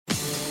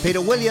Peter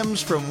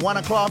Williams from 1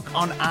 o'clock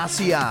on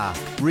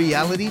RCR,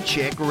 Reality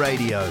Check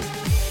Radio.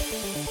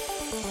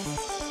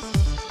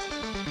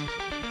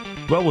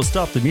 Well, we'll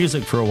stop the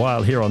music for a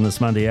while here on this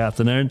Monday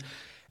afternoon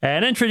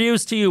and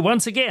introduce to you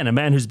once again a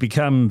man who's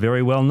become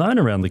very well known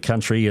around the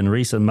country in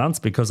recent months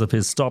because of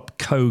his Stop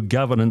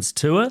Co-Governance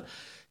tour.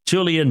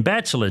 Julian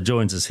Batchelor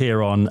joins us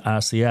here on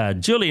RCR.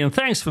 Julian,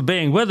 thanks for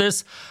being with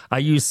us. Are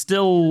you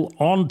still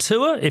on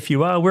tour? If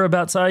you are,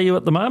 whereabouts are you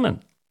at the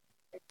moment?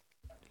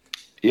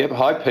 Yep.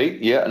 Hi,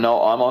 Pete. Yeah,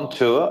 no, I'm on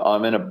tour.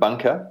 I'm in a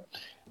bunker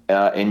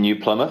in New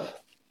Plymouth,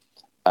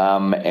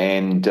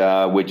 and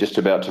we're just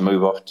about to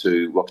move off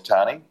to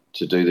Whakatane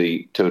to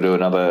do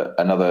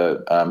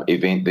another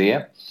event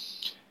there.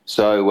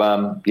 So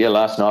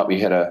last night we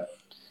had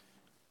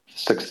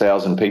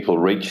 6,000 people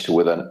reached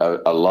with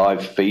a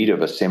live feed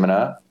of a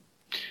seminar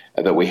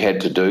that we had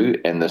to do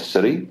in this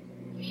city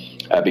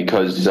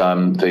because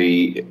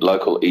the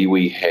local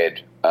iwi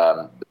had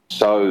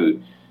so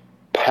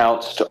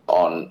pounced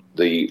on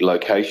the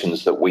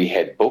locations that we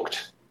had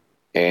booked,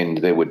 and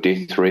there were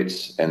death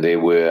threats and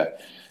there were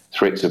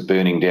threats of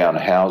burning down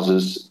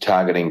houses,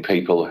 targeting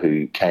people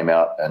who came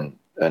out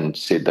and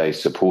said they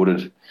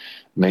supported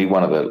me.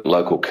 One of the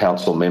local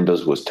council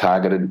members was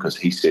targeted because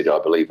he said, I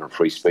believe in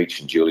free speech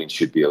and Julian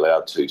should be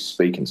allowed to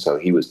speak, and so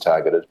he was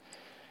targeted.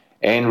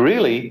 And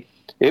really,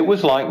 it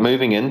was like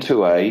moving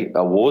into a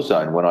war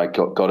zone. When I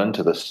got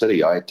into the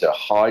city, I had to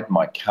hide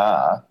my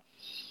car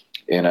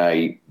in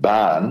a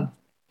barn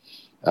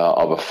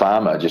of a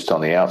farmer just on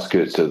the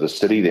outskirts of the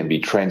city, then be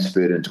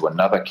transferred into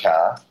another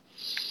car,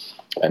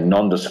 a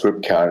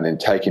nondescript car, and then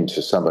taken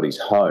to somebody's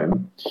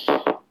home.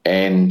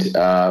 And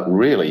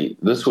really,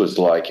 this was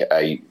like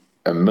a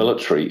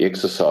military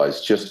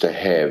exercise just to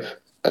have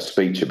a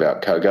speech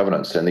about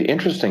co-governance. And the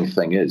interesting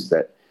thing is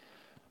that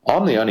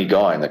I'm the only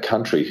guy in the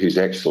country who's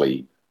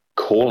actually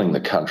calling the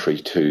country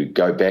to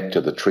go back to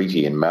the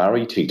treaty in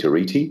Maori, Te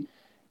Tiriti,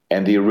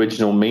 and the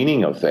original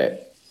meaning of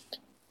that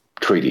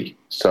treaty.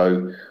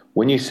 So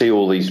when you see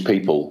all these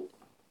people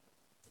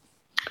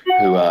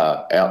who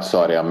are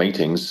outside our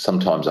meetings,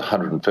 sometimes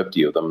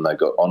 150 of them, they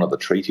got honour the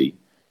treaty,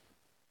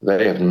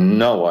 they have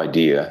no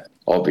idea,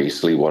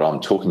 obviously, what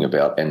I'm talking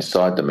about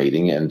inside the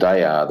meeting, and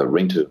they are the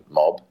renter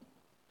mob.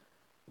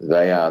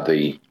 They are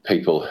the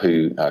people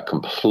who are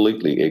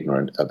completely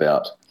ignorant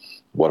about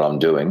what I'm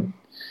doing,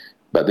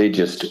 but they're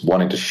just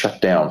wanting to shut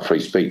down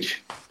free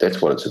speech.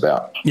 That's what it's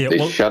about. Yeah,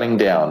 they're shutting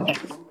down.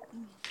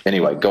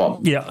 Anyway, go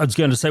on. Yeah, I was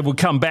going to say we'll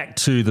come back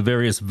to the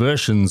various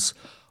versions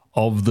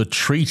of the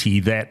treaty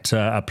that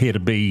appear to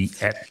be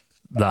at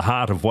the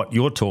heart of what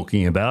you're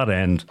talking about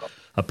and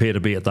appear to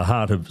be at the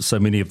heart of so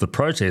many of the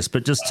protests.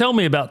 But just tell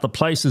me about the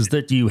places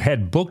that you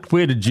had booked.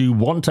 Where did you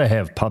want to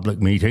have public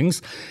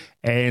meetings,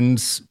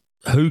 and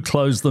who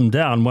closed them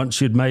down once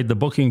you'd made the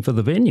booking for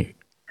the venue?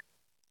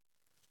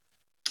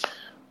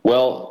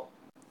 Well,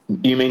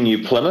 you mean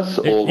New Plymouth,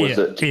 or was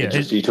it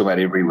just you talking about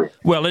everywhere?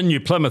 Well, in New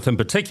Plymouth in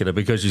particular,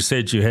 because you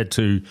said you had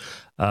to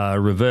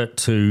revert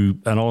to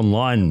an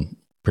online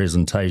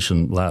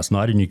presentation last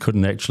night and you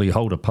couldn't actually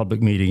hold a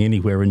public meeting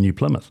anywhere in New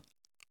Plymouth.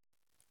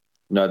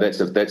 No, that's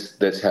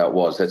how it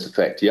was. That's a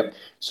fact. Yep.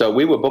 So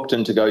we were booked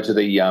in to go to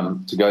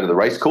the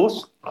race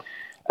course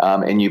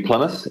in New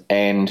Plymouth,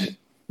 and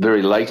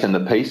very late in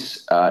the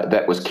piece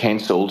that was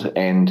cancelled.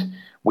 And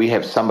we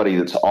have somebody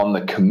that's on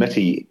the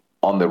committee,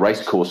 on the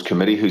race course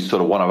committee, who's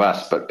sort of one of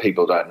us, but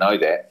people don't know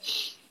that.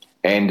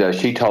 And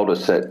she told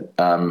us that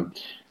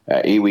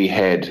iwi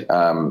had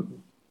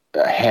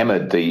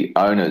hammered the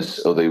owners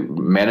or the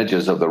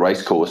managers of the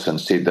racecourse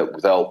and said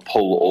that they'll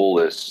pull all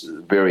this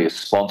various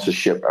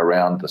sponsorship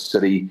around the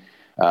city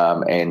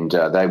and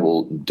they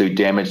will do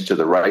damage to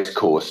the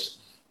racecourse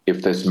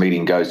if this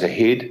meeting goes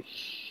ahead.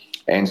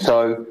 And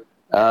so,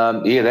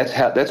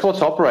 that's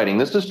what's operating.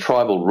 This is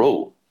tribal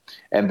rule.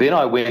 And then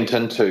I went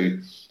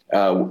into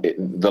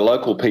the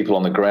local people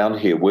on the ground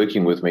here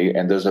working with me,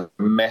 and there's a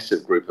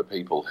massive group of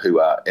people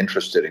who are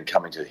interested in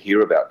coming to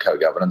hear about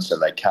co-governance,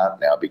 and they can't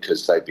now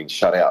because they've been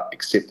shut out,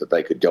 except that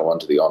they could go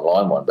onto the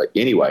online one. But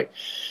anyway,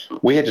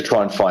 we had to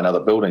try and find other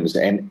buildings,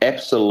 and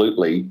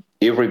absolutely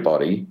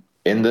everybody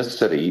in this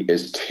city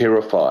is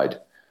terrified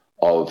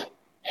of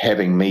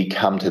having me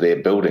come to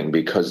their building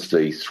because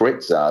the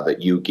threats are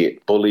that you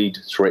get bullied,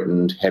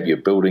 threatened, have your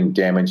building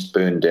damaged,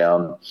 burned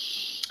down.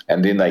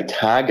 And then they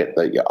target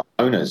the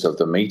owners of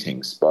the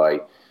meetings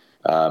by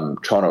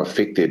trying to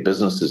affect their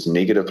businesses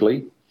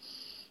negatively.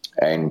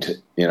 And,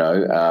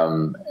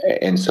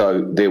 and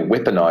so they're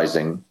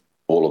weaponizing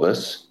all of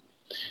this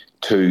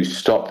to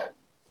stop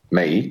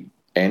me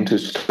and to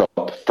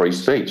stop free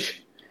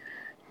speech.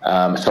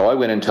 So I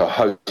went into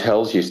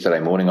hotels yesterday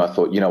morning. I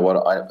thought, you know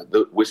what,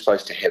 we're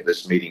supposed to have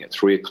this meeting at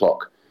 3:00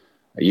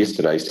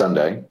 yesterday,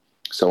 Sunday.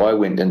 So I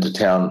went into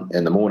town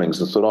in the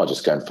mornings and thought, I'll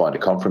just go and find a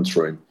conference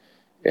room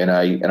in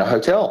a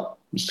hotel.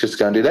 Let's just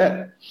go and do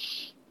that.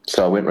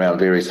 So I went around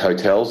various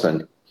hotels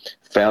and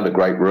found a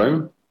great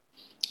room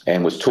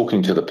and was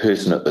talking to the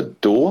person at the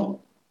door,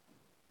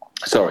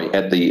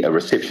 at the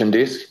reception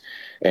desk,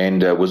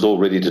 and was all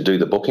ready to do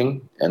the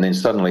booking. And then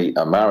suddenly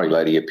a Maori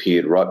lady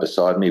appeared right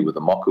beside me with a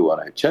moku on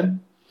her chin.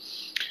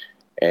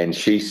 And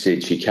she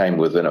said she came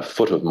within a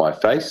foot of my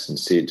face and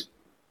said,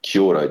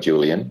 "Kia ora,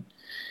 Julian."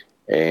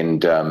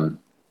 And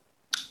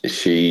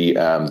she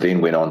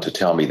then went on to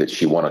tell me that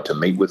she wanted to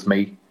meet with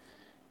me,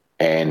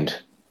 and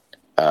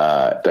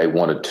they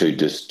wanted to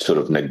just sort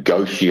of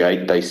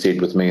negotiate, they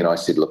said, with me. And I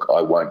said, "Look,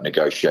 I won't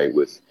negotiate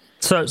with."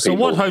 So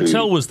what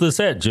hotel was this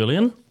at,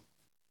 Julian?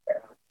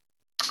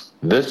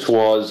 This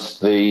was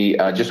the,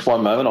 just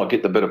one moment, I'll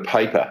get the bit of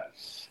paper.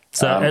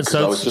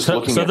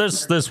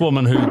 This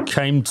woman who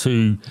came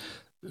to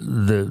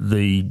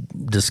the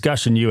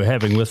discussion you were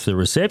having with the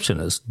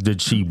receptionist,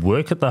 did she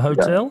work at the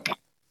hotel?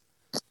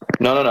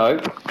 No.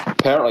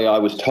 Apparently I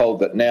was told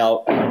that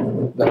now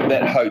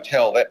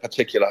that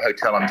particular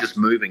hotel, I'm just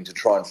moving to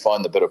try and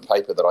find the bit of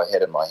paper that I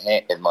had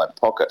in my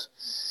pocket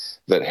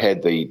that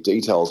had the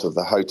details of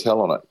the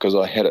hotel on it, because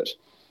I had it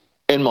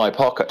in my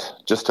pocket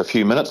just a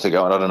few minutes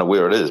ago, and I don't know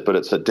where it is, but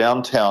it's a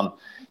downtown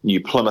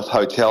New Plymouth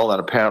hotel, and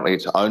apparently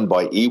it's owned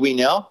by iwi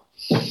now.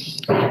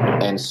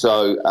 And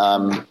so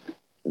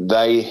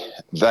they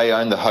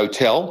own the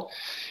hotel,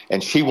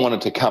 and she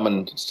wanted to come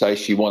and say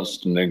she wants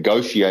to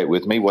negotiate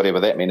with me, whatever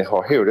that meant.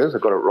 Oh, here it is.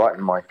 I've got it right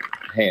in my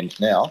hand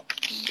now.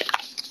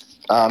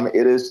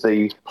 It is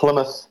the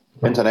Plymouth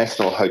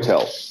International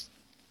Hotel.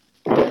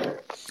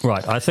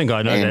 Right, I think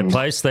I know that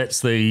place. That's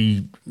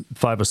the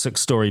 5 or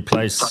 6 story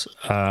place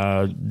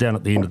down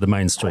at the end of the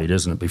main street,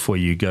 isn't it, before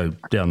you go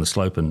down the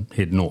slope and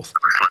head north?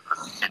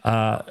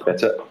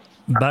 That's it.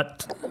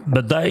 But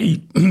they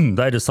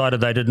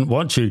decided they didn't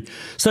want you.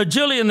 So,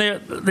 Julian,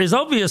 there's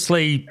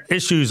obviously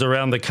issues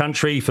around the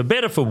country, for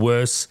better, for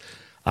worse.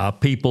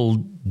 People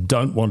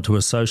don't want to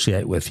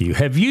associate with you.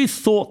 Have you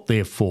thought,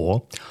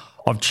 therefore,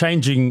 of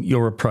changing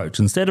your approach?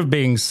 Instead of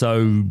being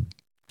so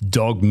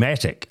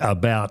dogmatic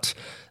about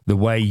the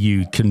way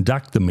you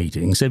conduct the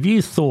meetings, have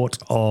you thought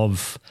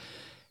of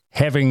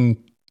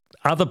having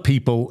other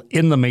people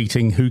in the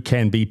meeting who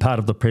can be part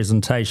of the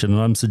presentation?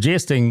 And I'm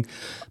suggesting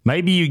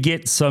maybe you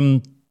get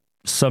some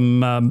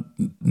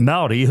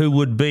Maori who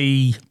would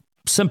be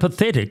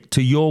sympathetic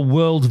to your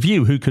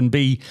worldview, who can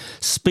be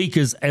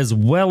speakers as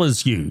well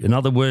as you. In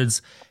other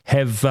words,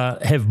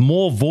 have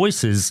more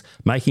voices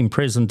making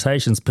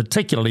presentations,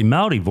 particularly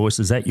Maori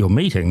voices at your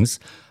meetings,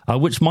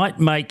 which might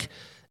make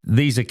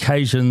these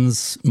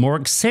occasions more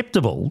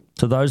acceptable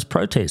to those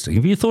protesting.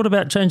 Have you thought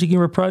about changing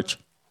your approach?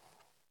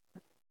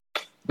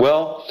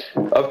 Well,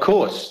 of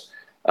course.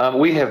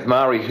 We have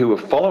Maori who are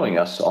following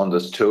us on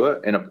this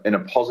tour in a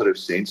positive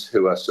sense,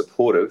 who are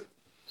supportive,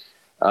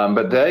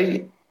 but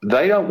they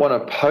don't want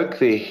to poke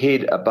their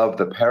head above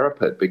the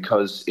parapet,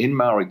 because in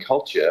Maori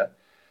culture,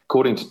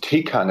 according to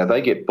tikanga,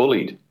 they get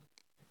bullied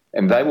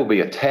and they will be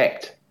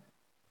attacked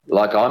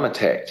like I'm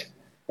attacked.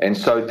 And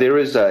so there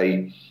is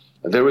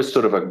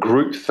sort of a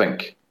group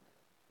think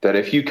that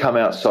if you come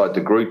outside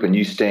the group and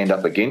you stand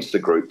up against the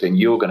group, then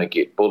you're going to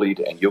get bullied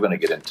and you're going to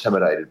get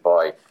intimidated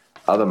by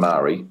other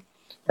Maori,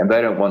 and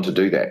they don't want to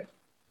do that.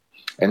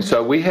 And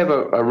so we have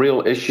a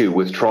real issue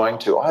with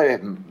I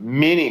have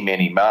many,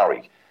 many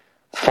Maori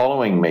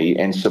following me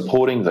and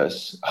supporting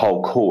this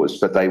whole cause,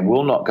 but they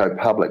will not go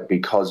public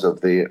because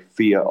of their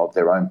fear of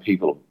their own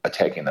people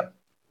attacking them.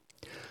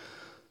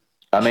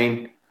 I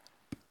mean,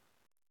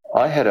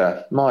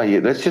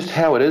 that's just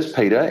how it is,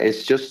 Peter.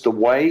 It's just the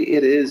way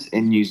it is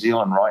in New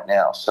Zealand right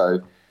now. So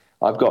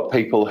I've got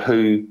people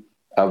who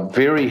are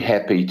very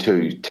happy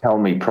to tell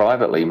me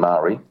privately,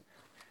 Maori.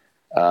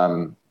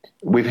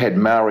 We've had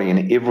Maori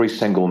in every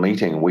single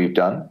meeting we've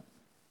done,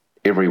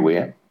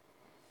 everywhere.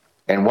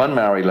 And one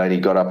Maori lady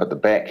got up at the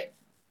back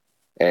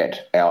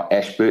at our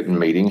Ashburton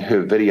meeting.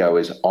 Her video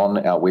is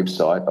on our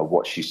website of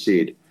what she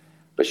said.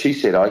 But she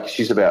said,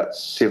 she's about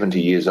 70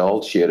 years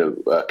old. She had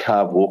a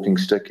carved walking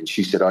stick, and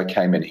she said, I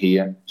came in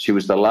here. She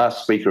was the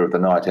last speaker of the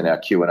night in our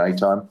Q&A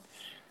time.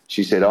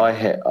 She said, I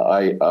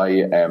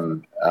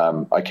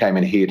came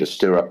in here to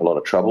stir up a lot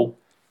of trouble.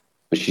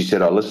 But she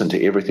said, I listened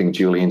to everything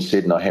Julian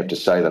said, and I have to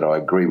say that I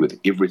agree with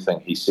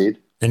everything he said.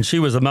 And she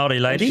was a Māori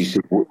lady? She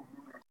said,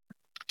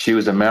 she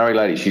was a Maori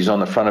lady. She's on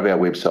the front of our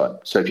website.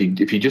 So if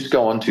you just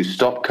go on to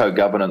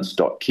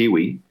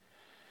stopcogovernance.kiwi,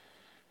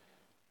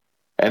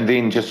 and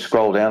then just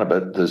scroll down a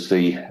bit, there's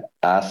the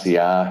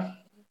RCR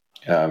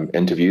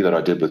interview that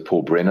I did with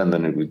Paul Brennan.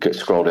 Then we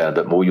scroll down a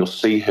bit more, you'll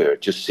see her.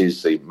 It just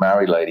says the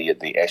Maori lady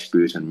at the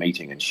Ashburton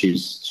meeting, and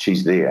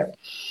she's there.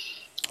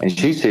 And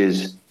she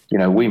says,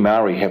 we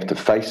Maori have to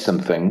face some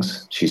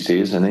things, she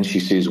says, and then she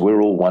says,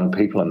 we're all one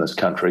people in this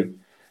country,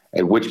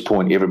 at which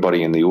point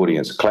everybody in the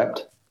audience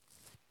clapped,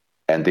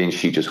 and then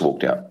she just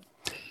walked out.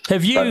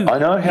 Have you? But I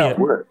know how it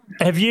works.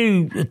 Have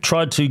you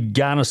tried to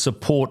garner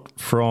support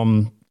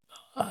from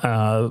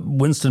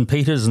Winston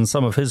Peters and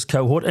some of his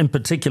cohort, in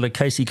particular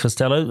Casey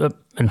Costello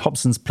and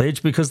Hobson's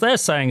Pledge, because they're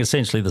saying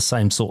essentially the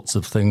same sorts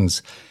of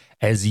things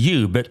as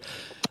you. But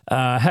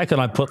how can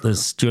I put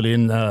this,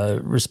 Julian,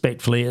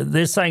 respectfully?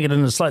 They're saying it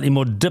in a slightly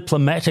more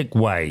diplomatic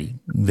way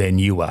than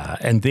you are,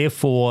 and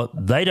therefore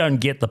they don't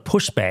get the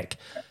pushback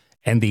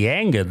and the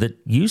anger that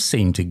you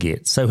seem to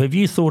get. So have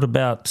you thought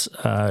about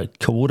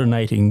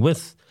coordinating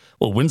with,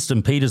 well,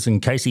 Winston Peters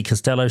and Casey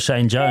Costello,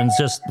 Shane Jones,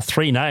 just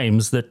three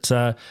names that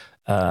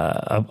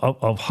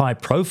of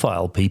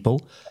high-profile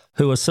people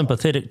who are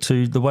sympathetic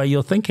to the way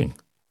you're thinking?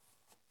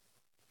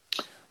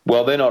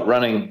 Well, they're not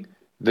running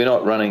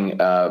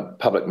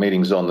public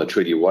meetings on the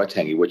Treaty of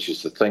Waitangi, which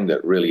is the thing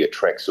that really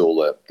attracts all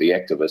the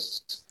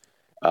activists.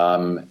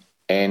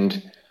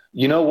 And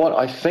you know what?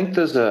 I think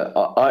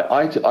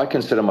I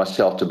consider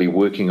myself to be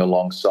working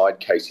alongside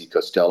Casey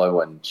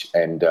Costello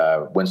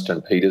and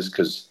Winston Peters,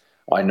 because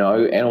I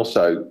know, and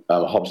also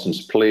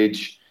Hobson's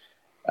Pledge,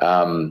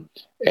 and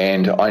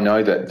I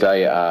know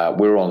that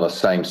we're on the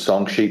same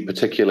song sheet,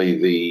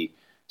 particularly the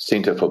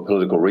Centre for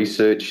Political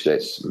Research.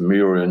 That's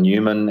Muriel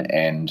Newman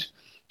and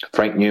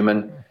Frank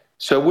Newman.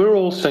 So we're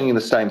all singing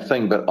the same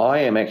thing, but I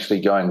am actually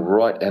going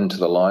right into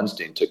the lion's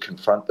den to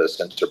confront this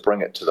and to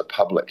bring it to the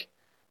public.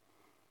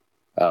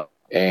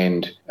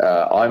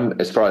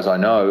 As far as I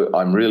know,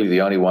 I'm really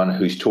the only one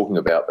who's talking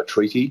about the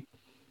treaty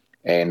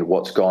and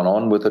what's gone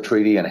on with the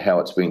treaty and how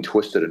it's been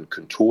twisted and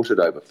contorted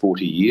over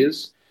 40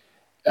 years.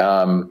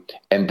 And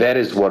that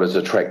is what is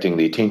attracting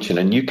the attention.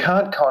 And you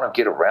can't kind of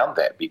get around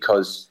that,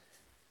 because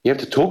you have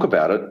to talk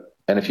about it.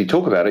 And if you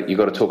talk about it, you've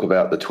got to talk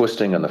about the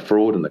twisting and the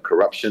fraud and the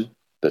corruption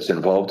that's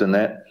involved in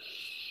that.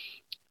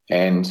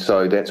 And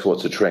so that's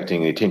what's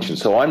attracting the attention.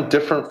 So I'm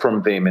different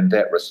from them in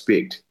that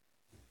respect,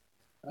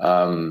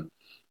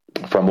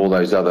 from all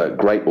those other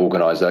great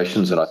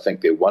organisations, and I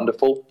think they're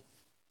wonderful.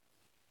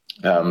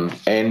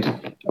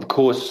 And, of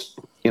course,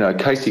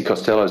 Casey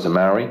Costello's a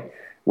Maori,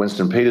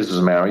 Winston Peters is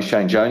a Maori,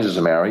 Shane Jones is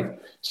a Maori,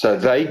 so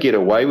they get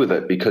away with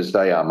it because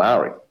they are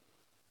Maori.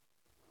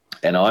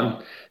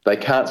 And they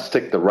can't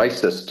stick the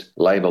racist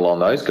label on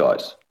those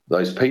guys,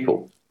 those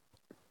people.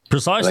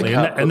 Precisely,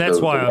 and that's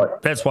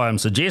why I'm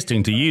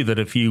suggesting to you that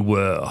if you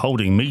were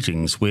holding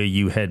meetings where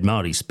you had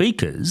Māori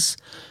speakers,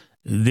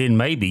 then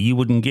maybe you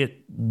wouldn't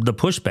get the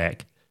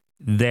pushback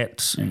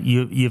that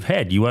you've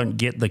had. You won't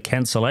get the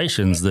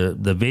cancellations,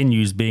 the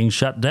venues being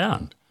shut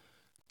down.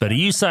 But are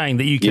you saying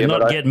that you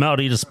cannot get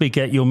Māori to speak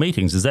at your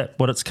meetings? Is that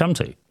what it's come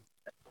to?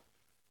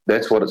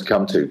 That's what it's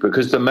come to,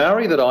 because the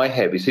Maori that I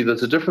have, you see,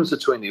 there's a difference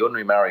between the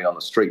ordinary Maori on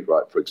the street,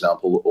 right, for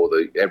example, or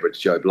the average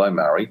Joe Blow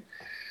Maori,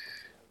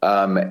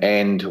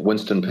 and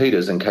Winston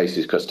Peters and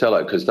Casey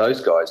Costello, because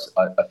those guys,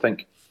 I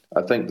think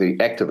the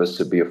activists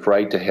would be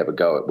afraid to have a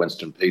go at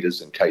Winston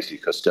Peters and Casey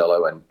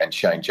Costello and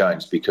Shane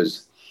Jones,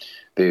 because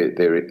they're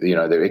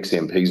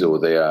ex-MPs or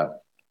they're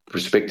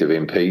prospective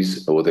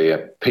MPs or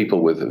they're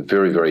people with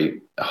very,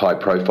 very high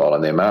profile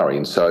and they're Maori.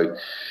 And so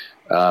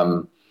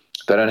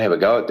they don't have a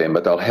go at them,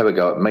 but they'll have a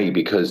go at me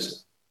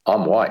because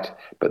I'm white.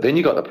 But then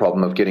you got the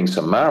problem of getting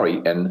some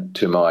Maori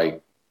into my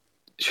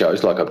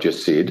shows, like I've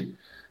just said,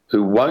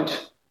 who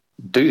won't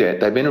do that.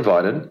 They've been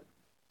invited,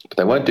 but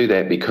they won't do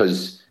that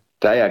because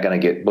they are going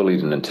to get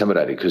bullied and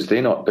intimidated, because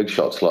they're not big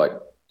shots like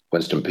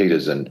Winston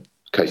Peters and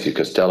Casey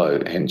Costello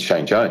and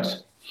Shane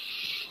Jones.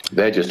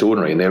 They're just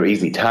ordinary, and they're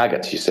easy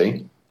targets, you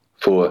see,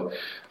 for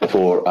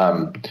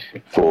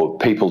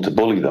people to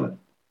bully them.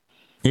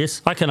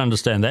 Yes, I can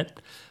understand that.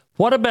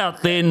 What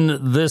about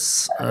then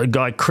this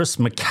guy, Chris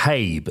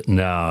McCabe?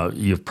 Now,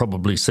 you've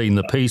probably seen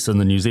the piece in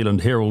the New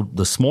Zealand Herald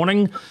this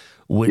morning,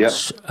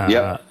 which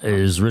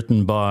is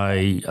written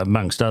by,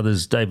 amongst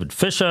others, David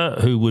Fisher,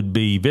 who would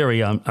be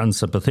very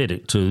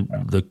unsympathetic to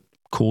the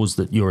cause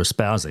that you're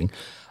espousing.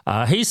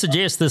 He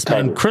suggests this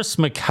man, Chris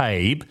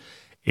McCabe,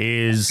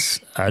 is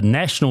a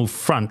National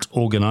Front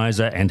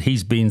organiser, and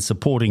he's been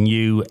supporting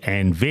you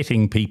and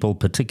vetting people,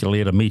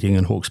 particularly at a meeting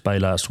in Hawke's Bay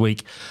last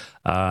week,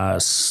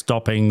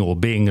 stopping or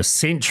being a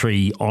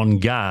sentry on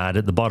guard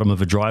at the bottom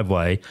of a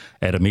driveway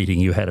at a meeting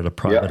you had at a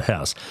private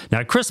house.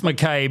 Now, Chris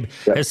McCabe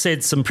has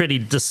said some pretty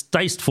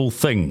distasteful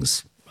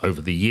things over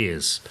the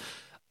years,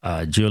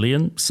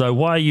 Julian. So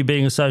why are you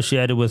being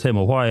associated with him,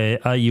 or why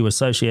are you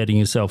associating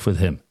yourself with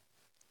him?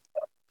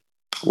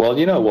 Well,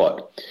 you know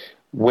what?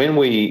 When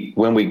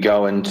we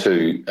go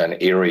into an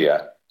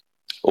area,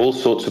 all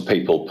sorts of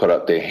people put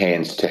up their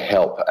hands to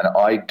help, and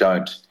I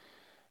don't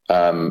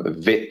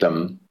vet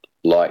them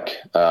like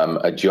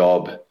a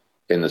job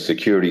in the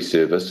security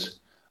service.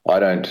 I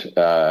don't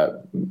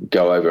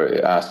go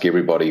over, ask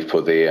everybody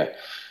for their,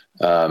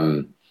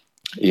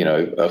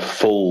 a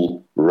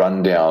full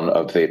rundown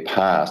of their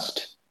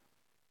past,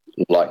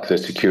 like the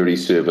security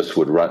service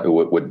would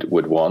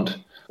want,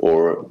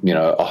 or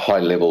a high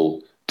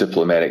level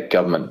diplomatic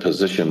government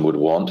position would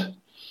want,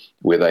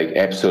 where they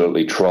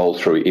absolutely troll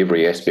through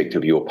every aspect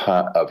of your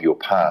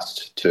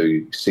past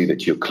to see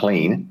that you're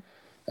clean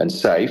and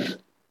safe.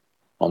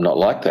 I'm not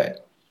like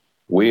that.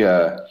 We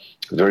are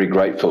very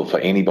grateful for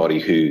anybody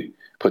who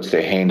puts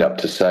their hand up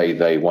to say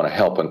they want to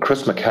help. And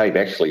Chris McCabe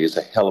actually is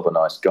a hell of a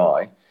nice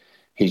guy.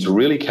 He's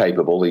really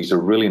capable. He's a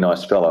really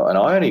nice fellow. And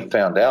I only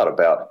found out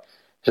about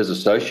his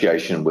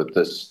association with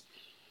this,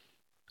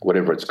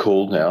 whatever it's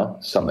called now,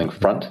 something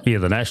front. Yeah,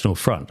 the National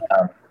Front.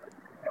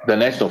 The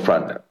National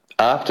Front,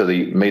 after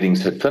the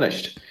meetings had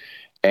finished.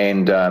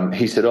 And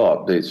he said,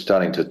 they're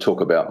starting to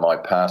talk about my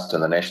past in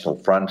the National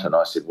Front. And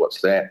I said,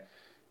 what's that?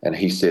 And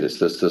he said, it's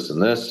this, this,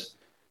 and this.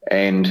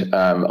 And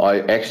I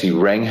actually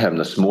rang him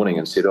this morning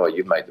and said,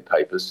 you've made the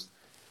papers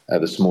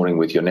this morning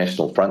with your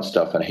National Front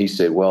stuff. And he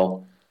said,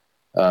 well,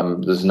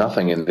 there's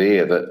nothing in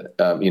there that,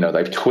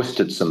 they've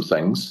twisted some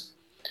things,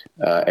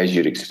 as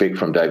you'd expect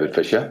from David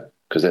Fisher,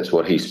 because that's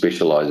what he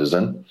specialises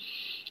in.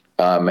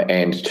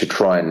 And to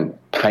try and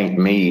paint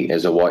me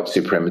as a white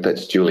supremacist,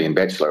 that's Julian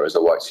Batchelor, as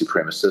a white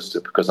supremacist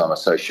because I'm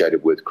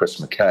associated with Chris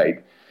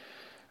McCabe.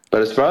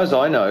 But as far as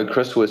I know,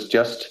 Chris was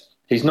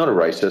he's not a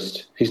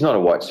racist, he's not a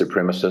white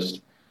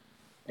supremacist,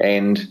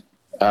 and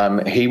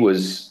he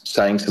was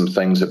saying some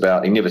things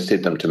he never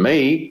said them to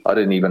me, I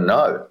didn't even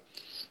know.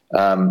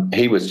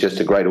 He was just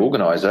a great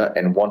organiser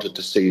and wanted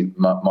to see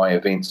my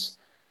events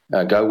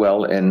go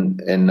well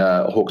in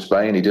Hawke's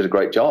Bay, and he did a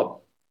great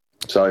job.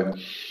 So...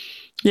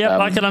 Yeah,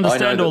 I can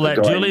understand all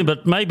that, Julian,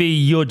 but maybe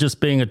you're just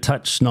being a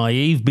touch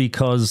naive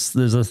because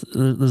there's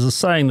a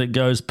saying that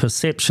goes,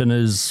 perception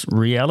is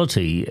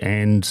reality,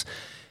 and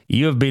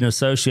you have been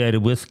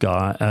associated with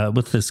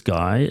this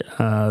guy.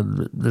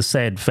 The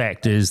sad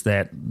fact is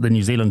that the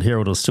New Zealand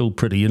Herald is still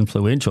pretty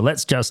influential.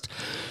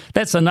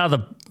 That's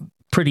another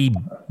pretty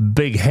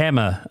big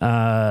hammer,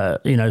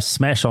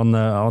 smash on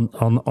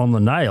the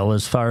nail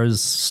as far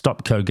as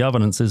Stop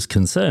Co-Governance is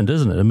concerned,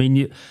 isn't it? I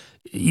mean,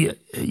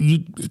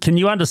 can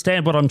you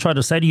understand what I'm trying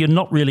to say to you? You're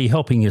not really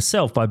helping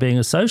yourself by being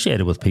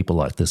associated with people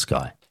like this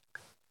guy.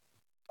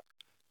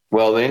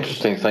 Well, the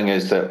interesting thing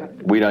is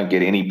that we don't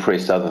get any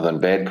press other than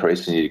bad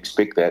press, and you'd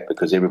expect that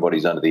because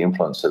everybody's under the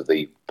influence of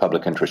the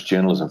Public Interest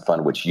Journalism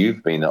Fund, which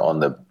you've been on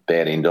the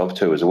bad end of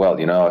too as well.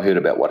 I heard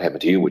about what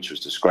happened to you, which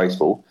was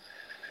disgraceful.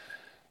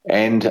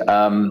 And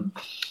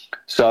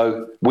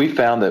so we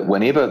found that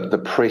whenever the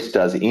press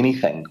does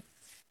anything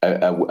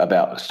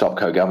about Stop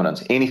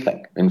Co-Governance,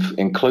 anything,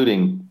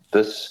 including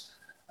this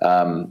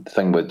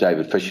thing with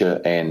David Fisher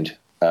and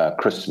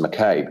Chris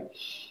McCabe,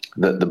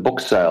 the book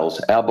sales,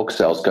 our book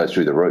sales go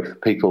through the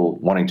roof. People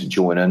wanting to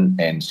join in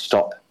and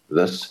stop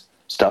this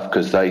stuff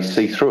because they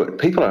see through it.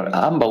 People are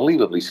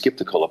unbelievably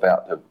sceptical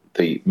about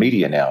the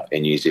media now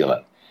in New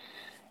Zealand,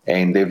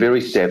 and they're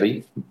very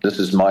savvy. This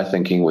is my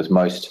thinking with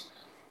most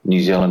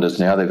New Zealanders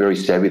now. They're very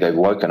savvy. They've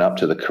woken up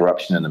to the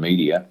corruption in the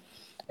media,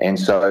 and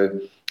so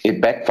it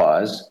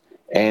backfires,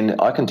 and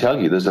I can tell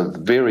you there's a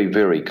very,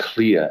 very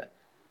clear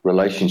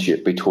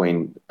relationship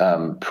between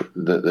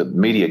the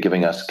media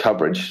giving us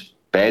coverage,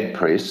 bad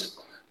press,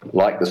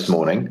 like this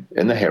morning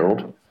in the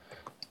Herald,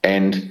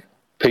 and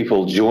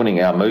people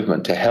joining our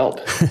movement to help.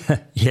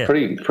 Yeah.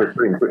 Pretty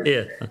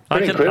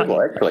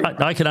incredible, actually.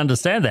 I can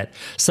understand that.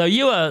 So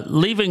you are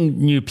leaving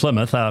New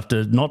Plymouth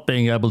after not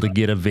being able to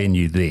get a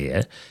venue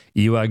there.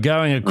 You are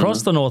going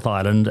across the North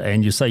Island,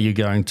 and you say you're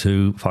going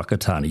to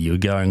Whakatane. You're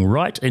going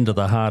right into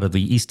the heart of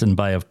the Eastern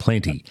Bay of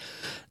Plenty.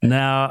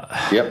 Now,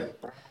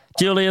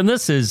 Julian,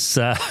 this is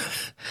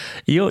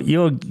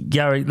you're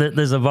going.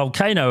 There's a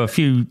volcano a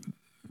few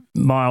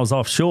miles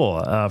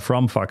offshore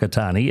from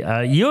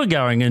Whakatane. You're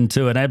going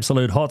into an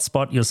absolute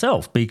hotspot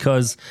yourself,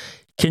 because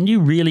can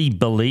you really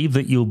believe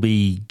that you'll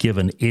be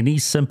given any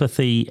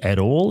sympathy at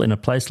all in a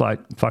place like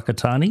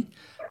Whakatane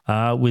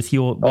with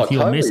your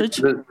message?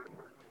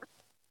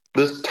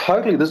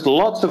 There's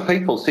lots of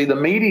people. See, the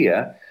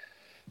media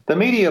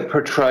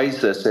portrays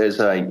this as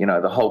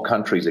the whole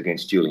country's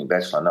against Julian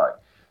Batchelor. No,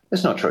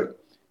 that's not true.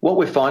 What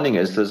we're finding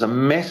is there's a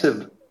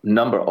massive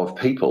number of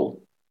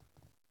people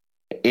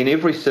in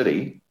every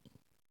city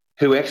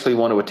who actually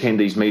want to attend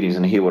these meetings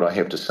and hear what I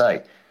have to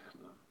say.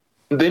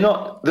 They're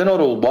not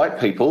all white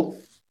people.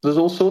 There's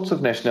all sorts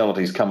of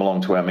nationalities come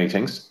along to our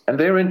meetings, and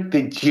they're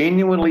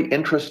genuinely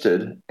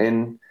interested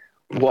in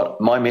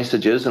what my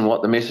message is and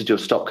what the message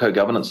of Stop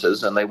Co-Governance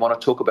is, and they want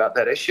to talk about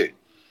that issue.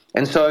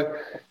 And so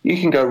you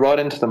can go right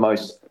into the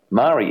most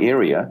Maori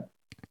area,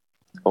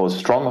 or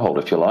stronghold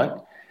if you like,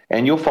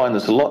 and you'll find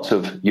there's lots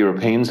of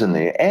Europeans in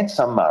there and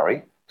some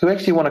Maori who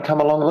actually want to come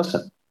along and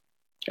listen.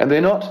 And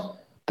they're not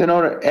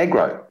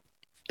aggro.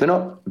 They're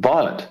not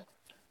violent.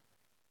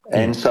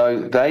 And so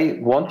they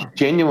want to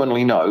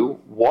genuinely know,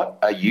 what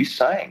are you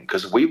saying?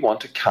 Because we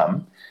want to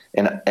come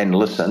and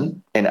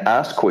listen and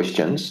ask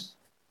questions,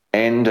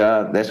 and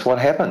that's what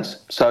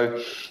happens.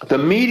 So the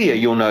media,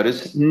 you'll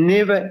notice,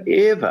 never,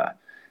 ever,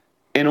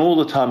 in all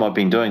the time I've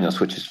been doing this,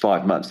 which is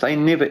 5 months, they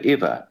never,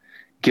 ever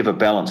give a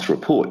balanced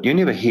report. You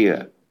never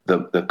hear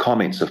the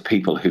comments of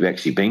people who've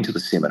actually been to the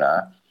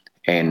seminar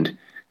and,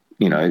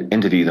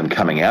 interview them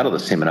coming out of the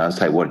seminar and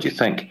say, what did you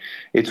think?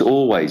 It's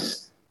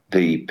always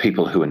the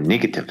people who are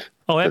negative.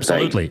 Oh,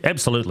 absolutely.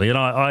 Absolutely. And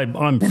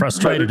I'm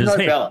frustrated as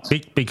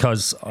heck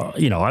because,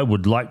 I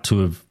would like to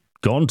have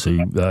gone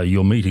to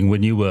your meeting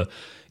when you were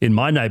in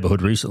my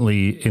neighbourhood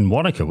recently in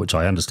Wanaka, which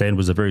I understand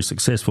was a very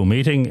successful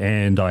meeting,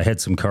 and I had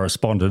some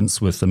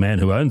correspondence with the man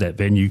who owned that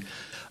venue,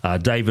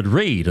 David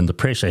Reid, and the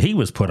pressure he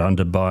was put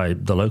under by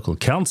the local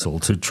council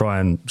to try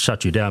and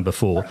shut you down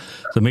before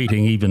the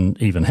meeting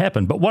even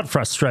happened. But what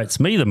frustrates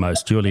me the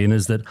most, Julian,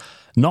 is that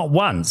not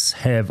once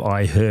have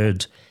I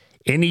heard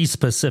any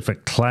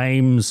specific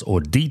claims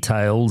or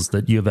details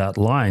that you've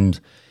outlined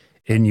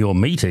in your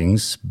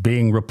meetings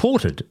being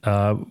reported.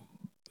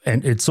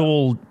 And it's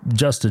all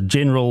just a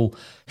general,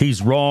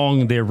 he's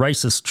wrong, they're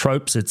racist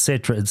tropes,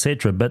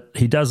 etc., but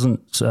he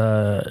doesn't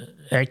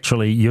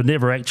you're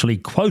never actually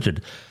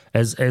quoted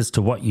as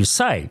to what you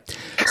say.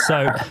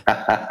 So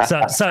that's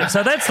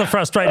the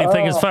frustrating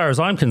thing as far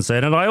as I'm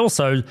concerned. And I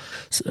also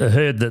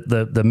heard that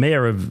the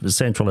mayor of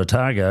Central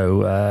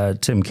Otago,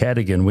 Tim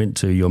Cadogan, went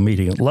to your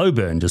meeting at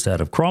Lowburn just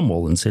out of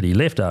Cromwell and said he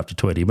left after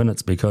 20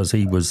 minutes because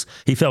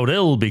he felt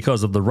ill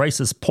because of the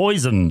racist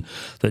poison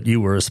that you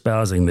were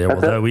espousing there,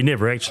 although we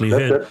never actually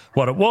heard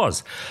what it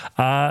was.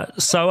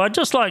 So I'd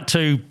just like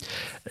to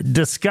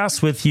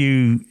discuss with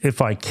you, if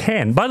I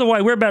can. By the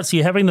way, whereabouts are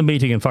you having the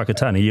meeting in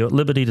Whakatane? Are you at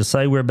liberty to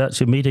say whereabouts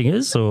your meeting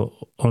is? Or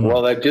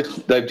well, they've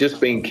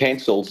just been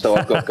cancelled, so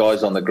I've got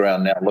guys on the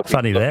ground now looking.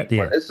 Funny that,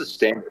 yeah. It's a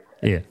standard.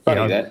 Yeah,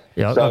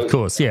 So, of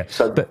course, yeah.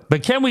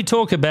 But can we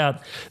talk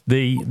about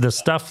the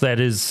stuff that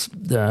is,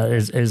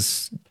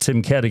 as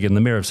Tim Cadogan,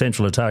 the mayor of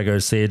Central Otago,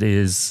 said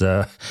is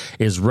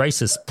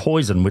racist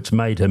poison, which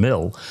made him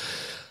ill?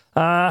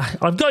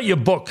 I've got your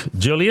book,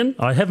 Julian.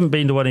 I haven't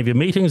been to one of your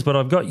meetings, but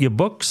I've got your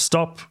book,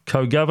 Stop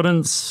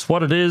Co-Governance,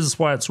 what it is,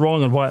 why it's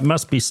wrong and why it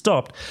must be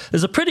stopped.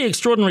 There's a pretty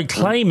extraordinary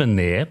claim in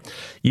there.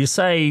 You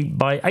say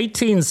by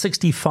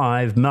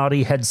 1865,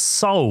 Māori had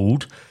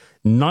sold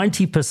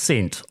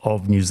 90%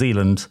 of New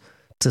Zealand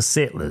to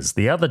settlers.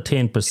 The other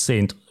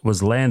 10%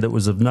 was land that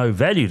was of no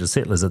value to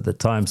settlers at the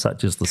time,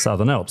 such as the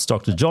Southern Alps.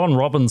 Dr. John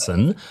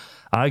Robinson,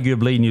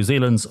 arguably New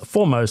Zealand's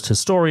foremost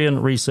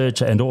historian,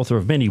 researcher and author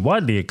of many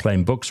widely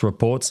acclaimed books,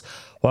 reports,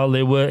 while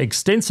there were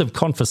extensive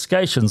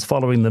confiscations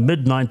following the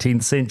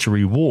mid-19th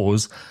century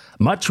wars,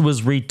 much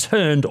was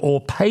returned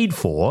or paid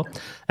for,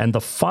 and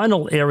the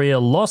final area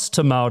lost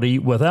to Māori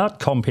without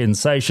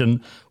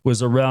compensation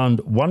was around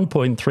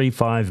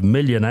 1.35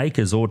 million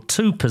acres, or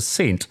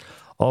 2%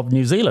 of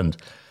New Zealand.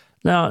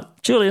 Now,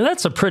 Julian,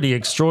 that's a pretty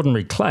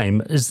extraordinary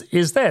claim.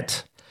 Is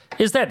that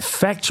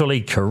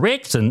factually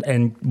correct?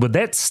 And would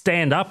that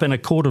stand up in a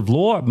court of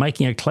law,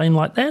 making a claim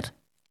like that?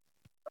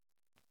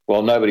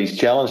 Well, nobody's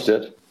challenged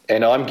it,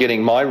 and I'm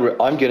getting my.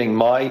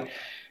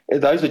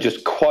 Those are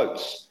just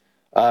quotes.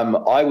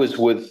 I was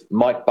with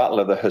Mike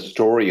Batchelor, the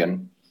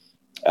historian,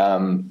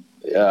 in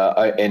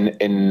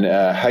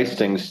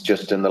Hastings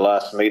just in the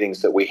last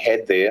meetings that we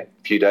had there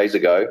a few days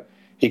ago.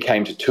 He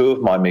came to two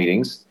of my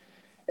meetings,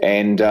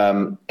 and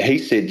he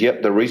said,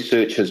 "Yep, the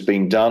research has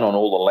been done on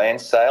all the land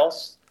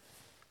sales."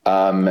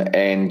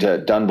 And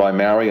done by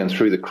Maori and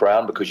through the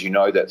Crown, because you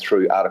know that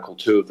through Article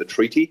 2 of the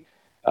treaty,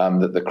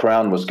 that the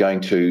Crown was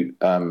going to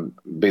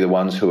be the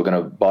ones who were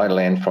going to buy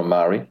land from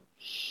Maori.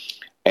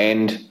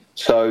 And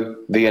so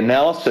the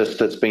analysis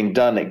that's been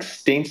done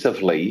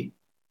extensively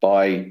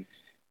by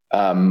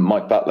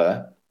Mike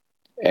Batchelor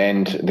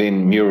and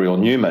then Muriel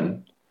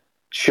Newman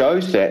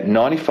shows that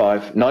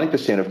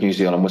 90% of New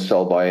Zealand was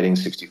sold by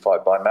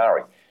 1865 by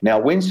Maori. Now,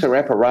 when Sir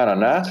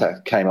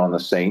Rananata came on the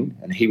scene,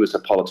 and he was a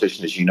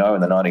politician, as you know,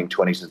 in the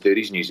 1920s and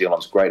 30s, New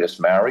Zealand's greatest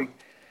Maori,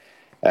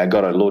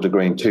 got a law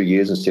degree in 2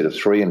 years instead of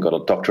 3 and got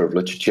a Doctor of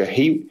Literature.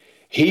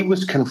 He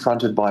was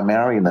confronted by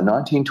Maori in the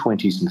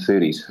 1920s and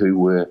 30s who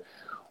were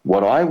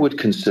what I would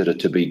consider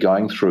to be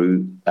going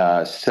through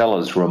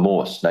seller's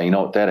remorse. Now, you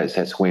know what that is?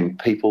 That's when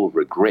people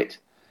regret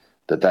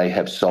that they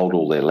have sold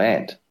all their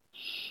land.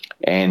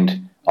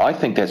 And I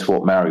think that's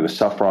what Maori was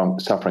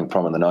suffering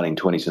from in the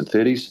 1920s and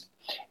 30s.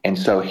 And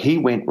so he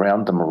went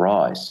round the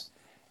maraes.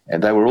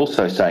 And they were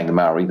also saying to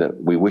Maori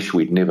that we wish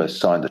we'd never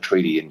signed the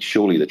treaty, and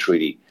surely the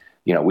treaty,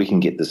 we can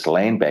get this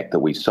land back that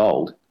we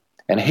sold.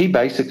 And he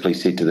basically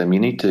said to them, you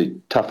need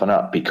to toughen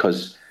up,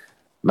 because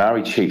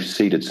Maori chiefs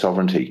ceded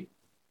sovereignty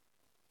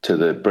to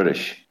the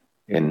British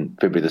in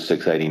February the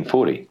 6th,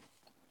 1840.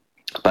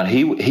 But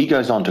he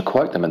goes on to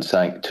quote them and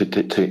saying,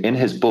 in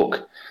his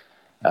book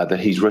that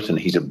he's written,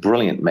 he's a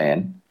brilliant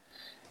man,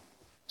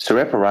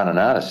 Sir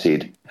Rananata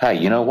said, hey,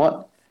 you know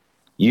what?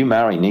 You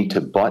Maori need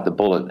to bite the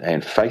bullet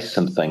and face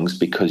some things,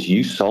 because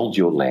you sold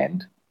your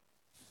land,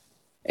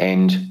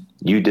 and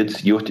you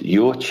did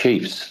your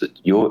chiefs,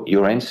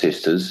 your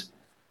ancestors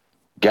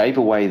gave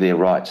away their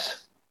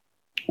rights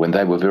when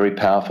they were very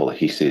powerful,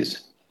 he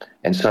says.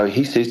 And so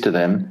he says to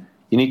them,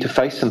 you need to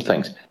face some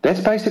things.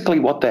 That's basically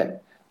what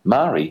that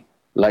Maori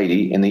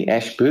lady in the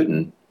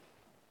Ashburton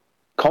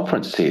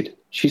conference said.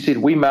 She said,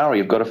 we Maori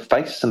have got to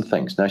face some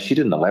things. Now, she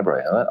didn't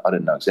elaborate on it. I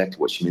didn't know exactly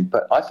what she meant,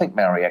 but I think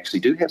Maori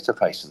actually do have to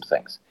face some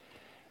things.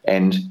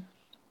 And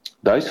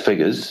those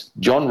figures,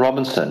 John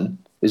Robinson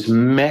is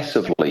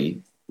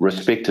massively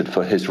respected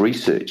for his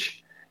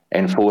research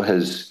and for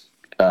his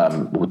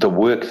the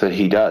work that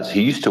he does.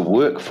 He used to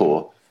work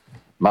for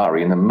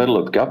Maori in the middle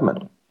of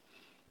government.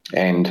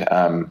 And,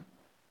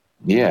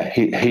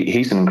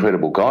 he's an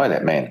incredible guy,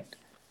 that man.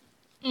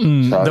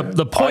 So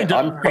the point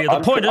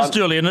is,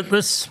 Julian, that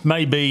this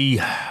may be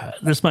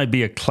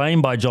a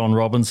claim by John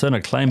Robinson,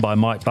 a claim by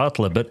Mike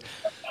Batchelor, but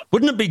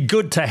wouldn't it be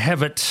good to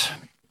have it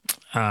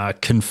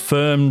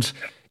confirmed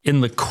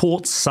in the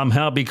courts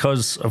somehow?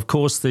 Because, of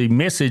course, the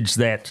message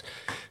that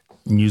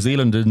New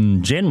Zealand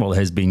in general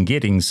has been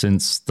getting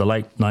since the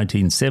late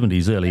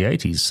 1970s, early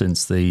 80s,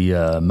 since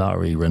the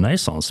Maori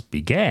Renaissance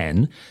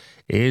began,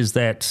 is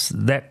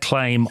that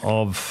claim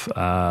of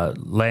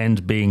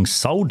land being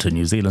sold to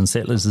New Zealand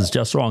settlers is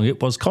just wrong.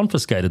 It was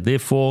confiscated.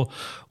 Therefore,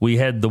 we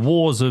had the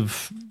wars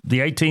of the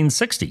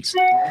 1860s.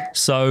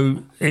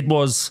 So it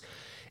was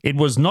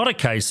not a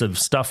case of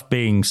stuff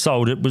being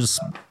sold. It was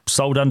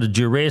sold under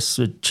duress,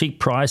 a cheap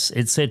price,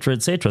 etc.,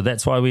 etc.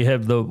 That's why we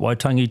have the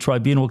Waitangi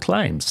Tribunal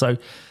claims. So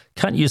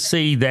can't you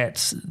see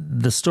that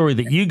the story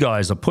that you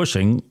guys are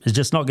pushing is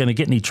just not going to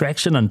get any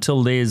traction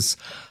until there's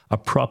a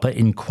proper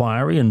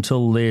inquiry,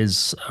 until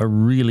there's a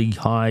really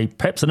high,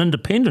 perhaps an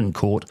independent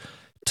court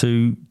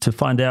to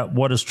find out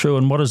what is true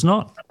and what is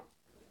not?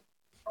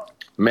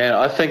 Man,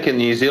 I think in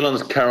New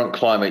Zealand's current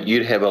climate,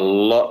 you'd have a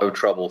lot of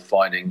trouble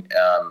finding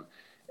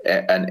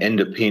an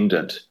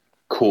independent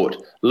court.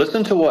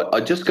 Listen to what,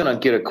 I'm just going to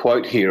get a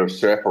quote here of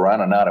Sir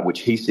Aparananara, which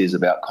he says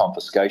about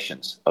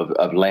confiscations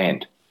of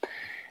land.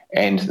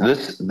 And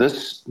this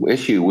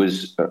issue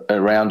was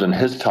around in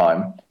his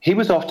time. He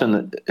was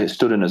often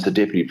stood in as the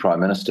Deputy Prime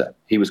Minister.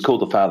 He was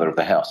called the Father of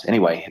the House.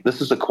 Anyway,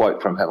 this is a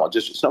quote from him.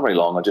 It's not very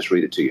long. I'll just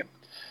read it to you.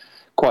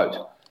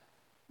 Quote,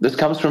 this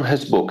comes from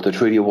his book, The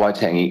Treaty of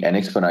Waitangi, and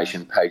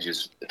explanation,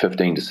 pages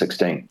 15 to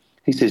 16.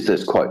 He says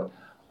this, quote,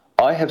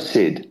 I have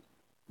said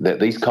that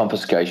these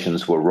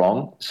confiscations were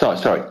wrong.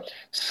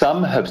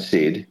 Some have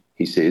said,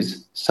 he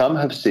says, some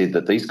have said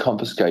that these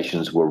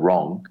confiscations were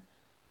wrong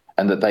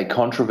and that they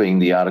contravene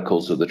the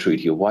articles of the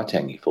Treaty of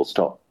Waitangi, full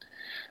stop.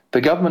 The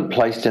government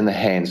placed in the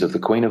hands of the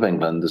Queen of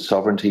England the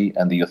sovereignty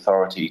and the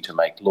authority to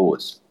make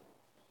laws.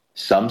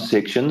 Some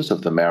sections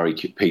of the Maori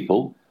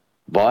people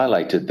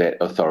violated that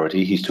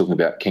authority. He's talking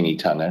about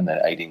Kingitanga in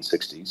the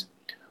 1860s.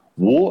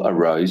 War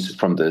arose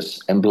from this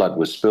and blood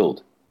was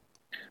spilled.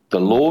 The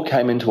law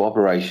came into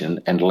operation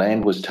and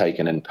land was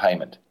taken in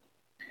payment.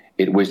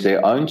 It was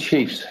their own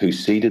chiefs who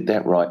ceded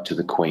that right to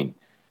the Queen.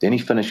 Then he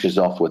finishes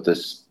off with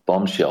this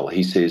bombshell.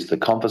 He says the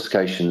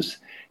confiscations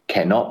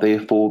cannot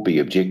therefore be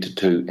objected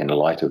to in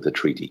light of the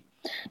treaty.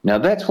 Now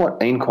that's what,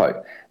 end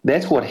quote,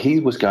 that's what he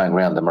was going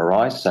around the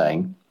marae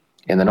saying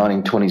in the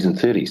 1920s and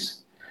 30s.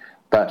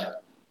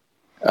 But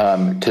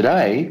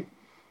today,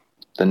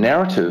 the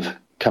narrative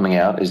coming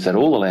out is that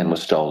all the land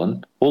was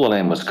stolen, all the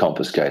land was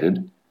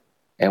confiscated,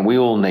 and we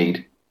all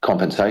need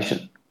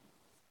compensation.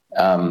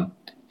 So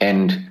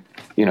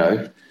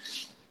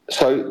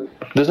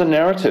there's a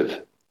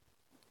narrative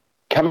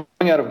coming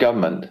out of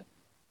government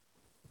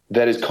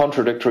that is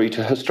contradictory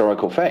to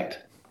historical fact.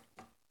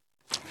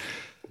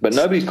 But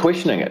nobody's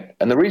questioning it.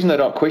 And the reason they're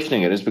not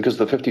questioning it is because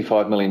of the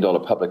 $55 million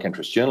public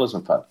interest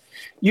journalism fund.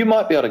 You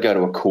might be able to go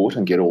to a court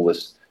and get all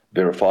this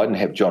verified and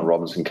have John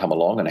Robinson come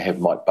along and have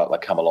Mike Butler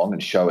come along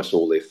and show us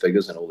all their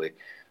figures and all their...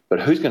 But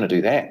who's going to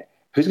do that?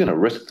 Who's going to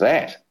risk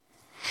that?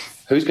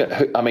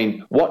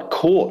 What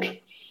court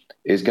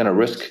is going to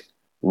risk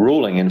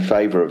ruling in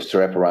favour of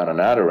Sir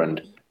Aparananara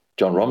and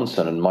John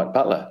Robinson and Mike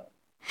Butler?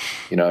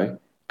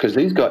 Because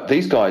these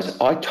guys,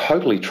 I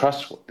totally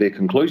trust their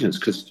conclusions,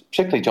 because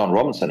particularly John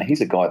Robinson,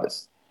 he's a guy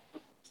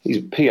he's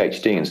a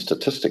PhD in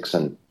statistics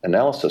and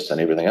analysis and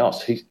everything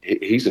else.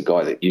 He's a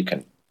guy that you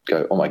can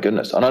go, oh my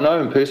goodness. And I know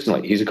him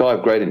personally. He's a guy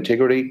of great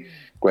integrity,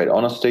 great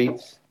honesty.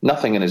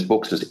 Nothing in his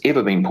books has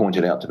ever been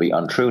pointed out to be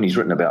untrue, and he's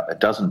written about a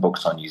dozen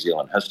books on New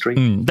Zealand history.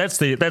 That's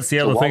the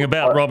other thing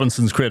about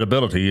Robinson's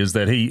credibility, is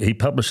that he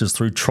publishes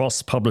through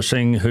Tross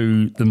Publishing,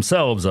 who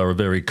themselves are a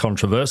very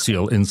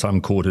controversial, in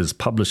some quarters,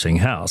 publishing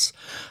house.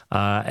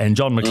 And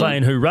John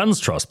McLean, who runs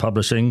Tross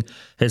Publishing,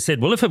 has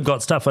said, well, if we've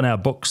got stuff in our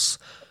books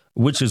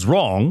which is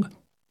wrong,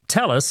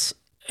 tell us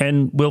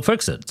and we'll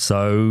fix it.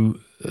 So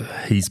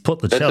he's put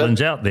the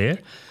challenge out there.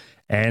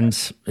 And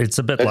it's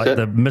a bit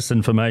the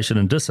misinformation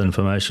and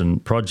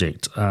disinformation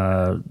project.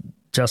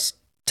 Just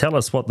tell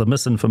us what the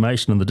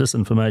misinformation and the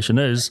disinformation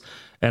is,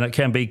 and it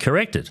can be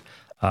corrected.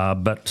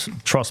 But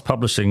Tross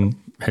Publishing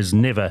has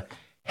never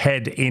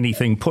had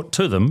anything put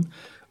to them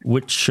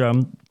which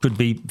could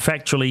be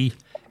factually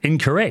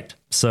incorrect.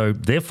 So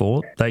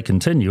therefore, they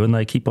continue and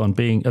they keep on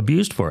being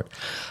abused for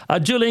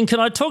it. Julian, can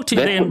I talk to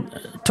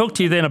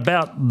you then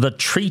about the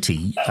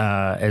treaty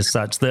as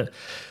such?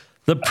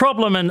 The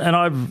problem, and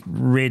I've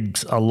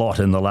read a lot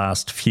in the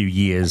last few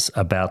years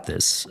about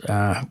this,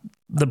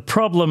 the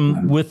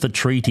problem with the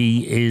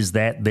treaty is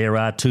that there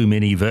are too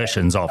many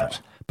versions of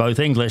it, both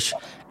English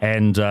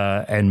and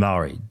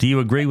Maori. Do you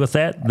agree with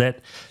that?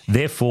 That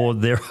therefore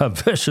there are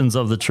versions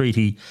of the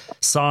treaty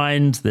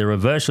signed, there are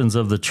versions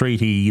of the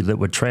treaty that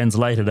were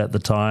translated at the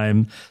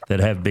time that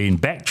have been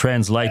back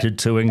translated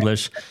to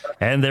English,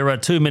 and there are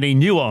too many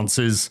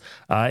nuances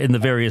in the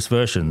various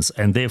versions,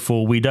 and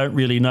therefore we don't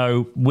really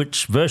know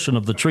which version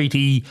of the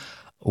treaty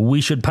we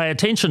should pay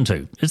attention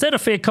to. Is that a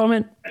fair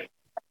comment?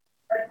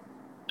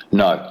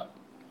 No,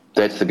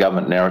 that's the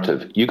government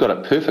narrative. You got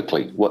it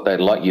perfectly, what they'd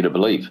like you to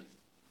believe.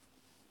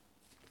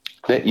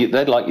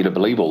 They'd like you to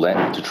believe all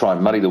that, to try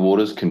and muddy the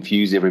waters,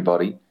 confuse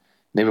everybody.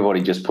 And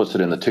everybody just puts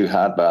it in the too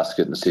hard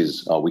basket and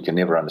says, oh, we can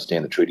never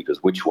understand the treaty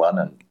because which one,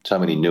 and so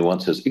many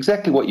nuances.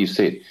 Exactly what you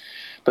said.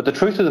 But the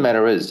truth of the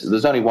matter is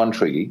there's only one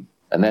treaty,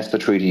 and that's the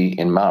treaty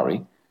in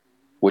Maori,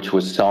 which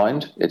was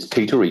signed. It's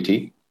Te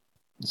Tiriti.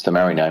 It's the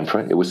Maori name for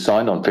it. It was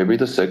signed on February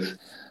the 6th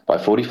by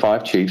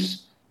 45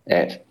 chiefs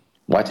at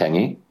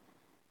Waitangi.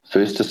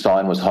 First to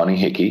sign was Honi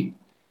Hiki.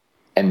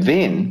 And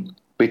then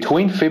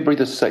between February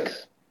the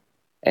 6th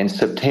and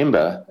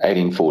September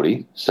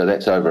 1840, so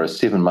that's over a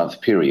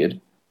 7-month period,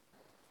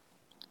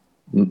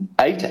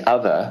 8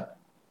 other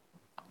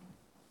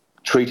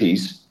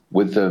treaties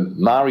with the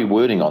Maori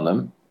wording on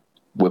them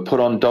were put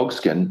on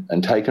dogskin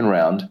and taken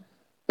round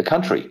the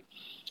country.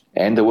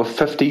 And there were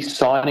 50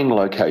 signing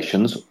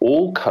locations,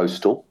 all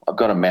coastal. I've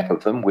got a map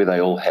of them where they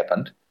all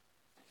happened.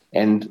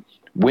 And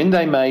when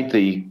they made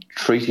the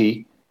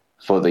treaty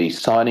for the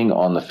signing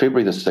on the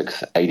February the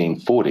 6th,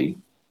 1840,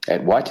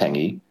 at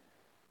Waitangi,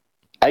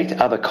 8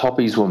 other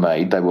copies were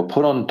made. They were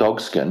put on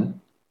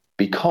dogskin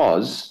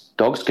because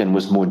dogskin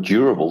was more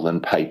durable than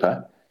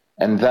paper,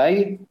 and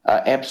they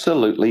are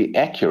absolutely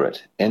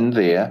accurate in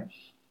their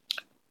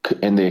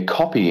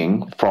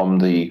copying from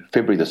the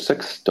February the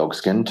 6th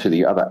dogskin to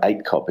the other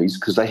 8 copies,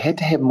 because they had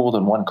to have more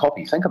than one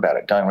copy. Think about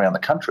it, going around the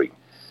country.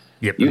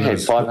 Yep, you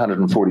had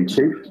 540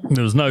 chiefs.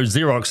 There was no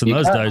Xerox in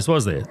those days,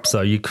 was there?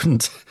 So you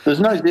couldn't. There's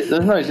no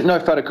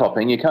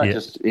photocopying. You can't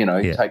just go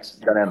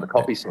down to the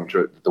copy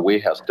centre at the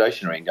warehouse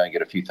stationery and go and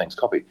get a few things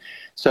copied.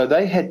 So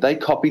they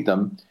copied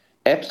them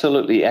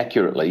absolutely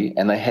accurately,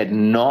 and they had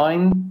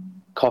 9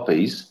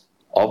 copies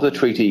of the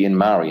treaty in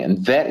Maori,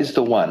 and that is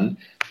the one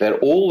that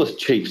all the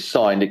chiefs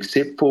signed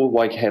except for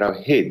Waikato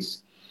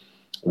Heads,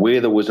 where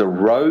there was a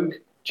rogue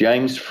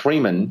James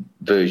Freeman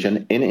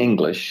version in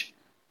English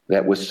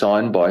that was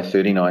signed by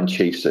 39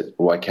 chiefs at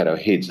Waikato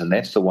Heads, and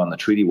that's the one the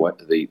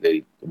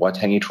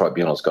Waitangi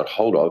Tribunal's got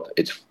hold of.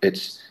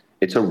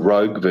 It's a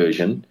rogue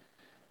version,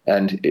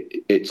 and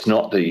it's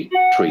not the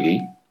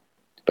treaty,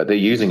 but they're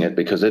using it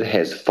because it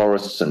has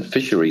forests and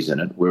fisheries in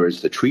it,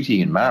 whereas the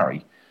treaty in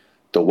Maori,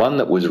 the one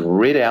that was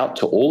read out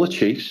to all the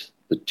chiefs,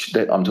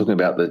 I'm talking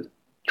about the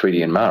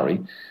treaty in Maori,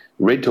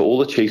 read to all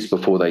the chiefs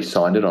before they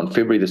signed it on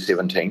February the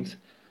 17th.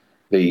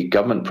 The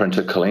government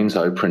printer,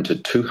 Colenso,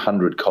 printed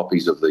 200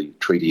 copies of the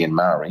treaty in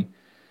Maori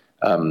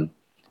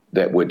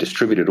that were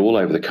distributed all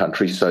over the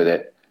country, so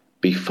that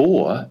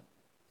before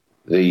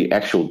the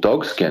actual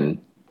dogskin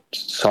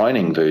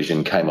signing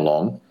version came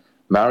along,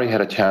 Maori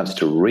had a chance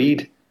to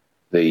read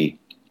the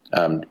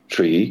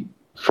treaty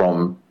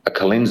from a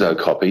Colenso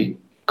copy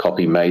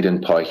made in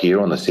Paihia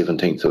on the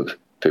 17th of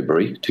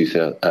February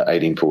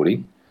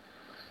 1840.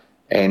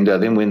 And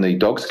then when the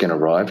dogskin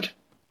arrived,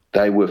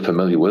 they were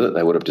familiar with it,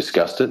 they would have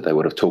discussed it, they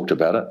would have talked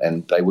about it,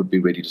 and they would be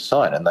ready to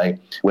sign. And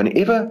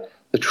whenever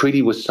the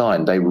treaty was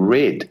signed, they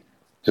read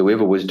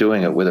whoever was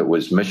doing it, whether it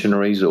was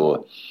missionaries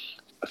or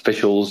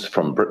officials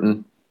from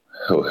Britain,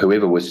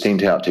 whoever was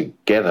sent out to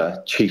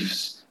gather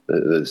chiefs,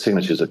 the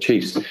signatures of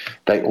chiefs,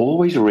 they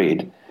always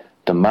read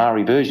the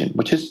Maori version,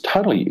 which is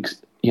totally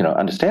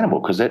understandable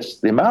because that's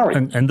the Maori.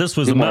 And this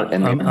was a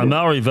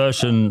Maori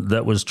version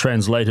that was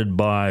translated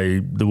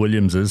by the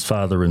Williamses,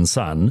 father and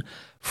son,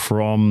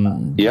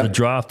 from the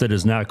draft that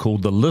is now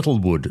called the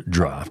Littlewood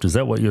draft. Is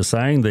that what you're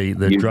saying?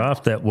 The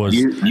draft that was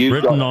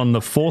written on the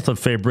 4th of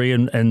February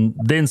and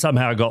then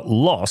somehow got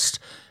lost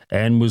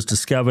and was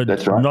discovered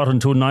not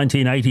until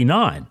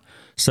 1989.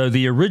 So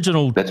the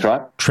original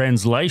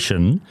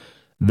translation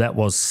that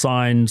was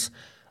signed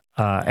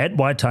at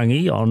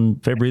Waitangi on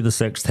February the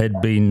 6th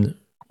had been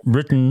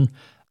written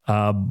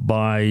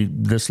by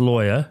this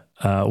lawyer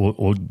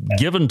or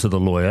given to the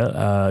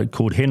lawyer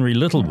called Henry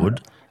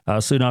Littlewood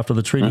soon after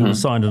the treaty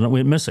was signed, and it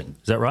went missing.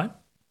 Is that right?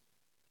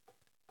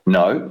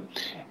 No,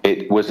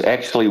 it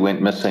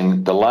went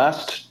missing. The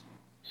last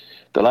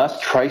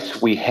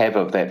trace we have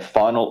of that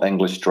final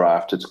English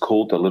draft, it's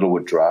called the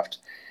Littlewood draft,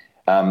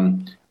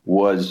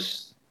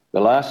 was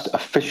the last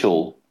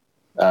official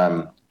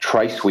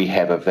trace we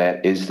have of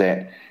that is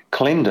that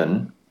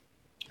Clendon,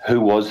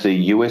 who was the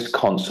US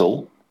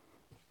consul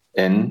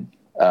in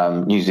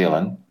New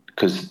Zealand,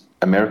 because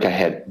America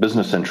had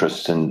business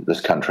interests in this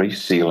country,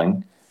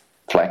 sealing,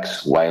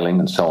 flax, whaling,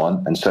 and so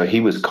on. And so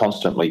he was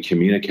constantly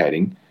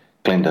communicating,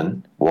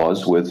 Clendon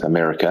was, with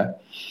America.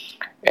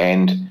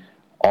 And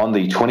on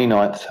the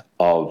 29th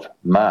of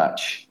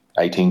March,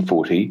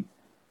 1840,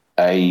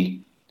 a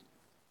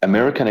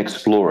American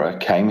explorer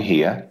came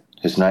here.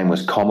 His name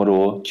was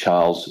Commodore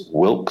Charles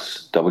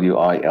Wilkes,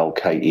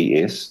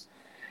 Wilkes,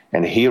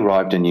 and he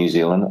arrived in New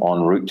Zealand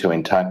en route to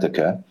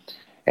Antarctica,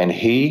 and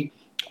he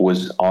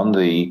was on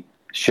the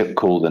ship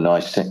called the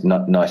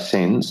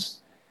Nicens,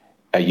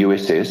 a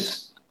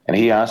USS, and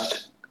he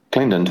asked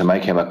Clendon to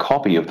make him a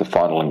copy of the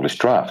final English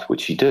draft,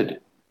 which he did.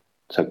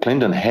 So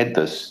Clendon had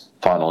this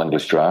final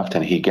English draft,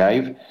 and he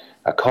gave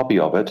a copy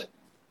of it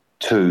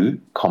to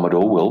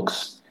Commodore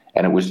Wilkes,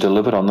 and it was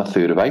delivered on the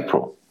 3rd of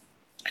April.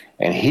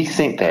 And he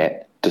sent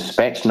that,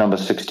 dispatch number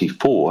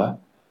 64,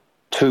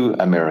 to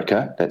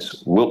America.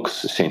 That's Wilkes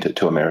sent it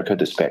to America,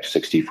 dispatch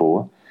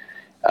 64.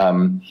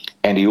 And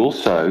he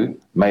also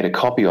made a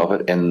copy of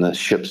it in the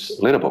ship's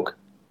letterbook.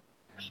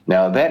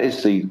 Now, that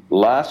is the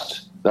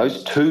last,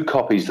 those two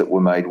copies that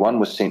were made, one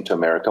was sent to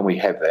America, and we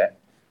have that,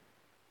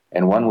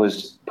 and one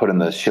was put in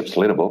the ship's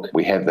letterbook,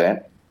 we have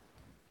that.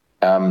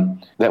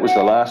 That was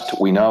the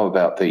last we know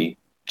about the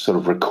sort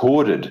of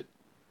recorded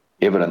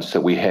evidence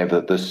that we have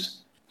that this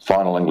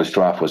final English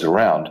draft was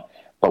around.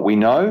 But we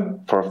know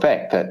for a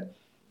fact that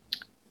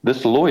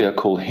this lawyer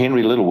called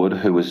Henry Littlewood,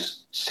 who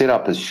was set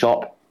up his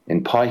shop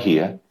in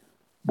Paihia,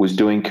 was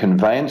doing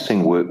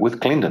conveyancing work with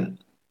Clendon.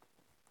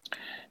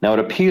 Now, it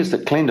appears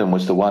that Clendon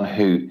was the one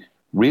who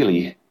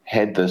really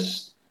had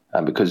this,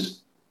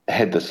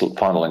 had this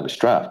final English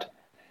draft.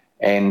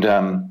 And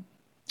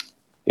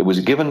it was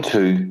given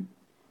to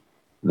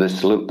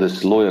this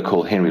lawyer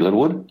called Henry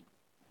Littlewood,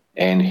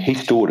 and he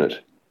stored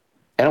it.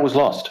 And it was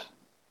lost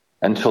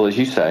until, as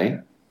you say,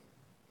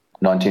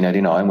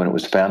 1989, when it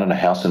was found in a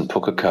house in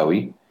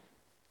Pukekohe,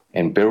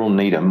 and Beryl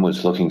Needham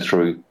was looking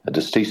through a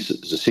deceased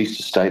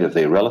estate of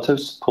their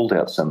relatives, pulled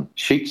out some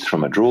sheets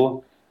from a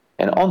drawer,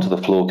 and onto the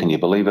floor, can you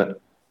believe it,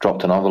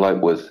 dropped an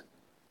envelope with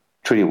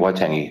Treaty of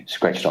Waitangi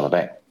scratched on the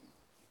back.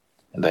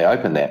 And they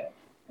opened that,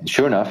 and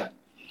sure enough,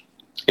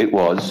 it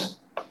was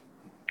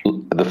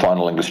the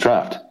final English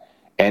draft.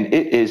 And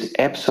it is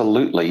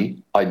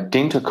absolutely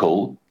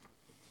identical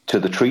to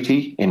the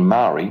treaty in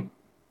Maori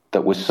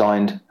that was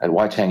signed at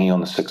Waitangi on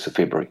the 6th of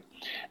February.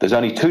 There's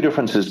only two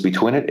differences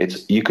between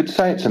it. You could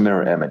say it's a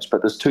mirror image,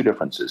 but there's two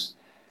differences.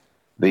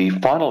 The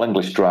final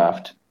English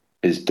draft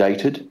is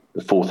dated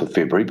the 4th of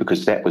February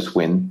because that was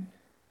when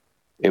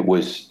it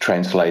was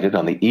translated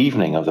on the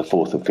evening of the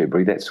 4th of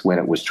February. That's when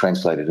it was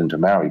translated into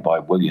Maori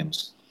by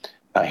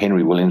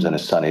Henry Williams and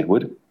his son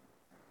Edward.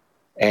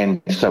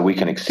 And so we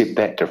can accept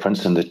that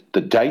difference. And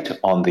the date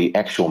on the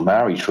actual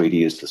Maori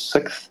treaty is the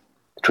 6th.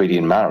 The treaty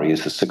in Maori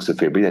is the 6th of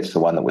February. That's the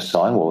one that was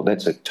signed. Well,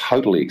 that's a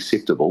totally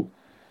acceptable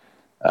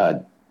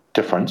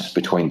difference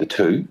between the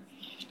two.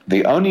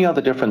 The only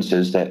other difference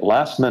is that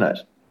last minute,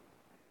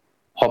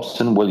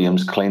 Hobson,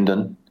 Williams,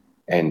 Clendon,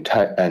 and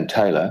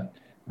Taylor,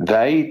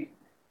 they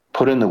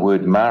put in the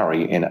word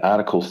Maori in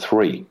Article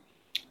 3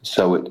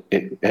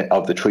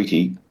 of the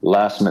treaty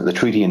last minute, the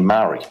treaty in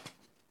Maori.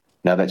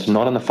 Now, that's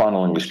not in the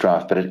final English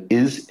draft, but it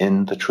is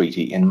in the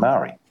treaty in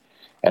Maori.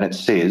 And it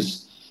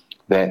says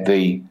that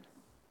the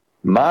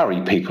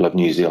Maori people of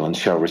New Zealand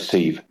shall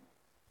receive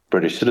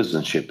British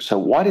citizenship. So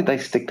why did they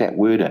stick that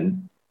word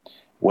in?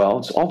 Well,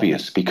 it's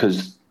obvious,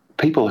 because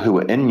people who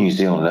were in New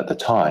Zealand at the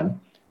time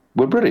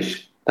were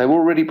British. They were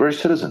already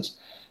British citizens.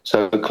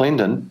 So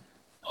Clendon,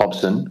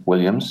 Hobson,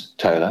 Williams,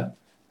 Taylor,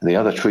 and the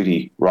other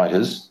treaty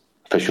writers,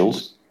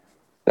 officials,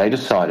 they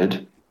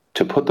decided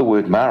to put the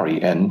word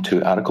Maori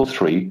into Article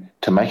 3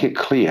 to make it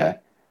clear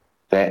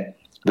that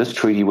this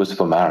treaty was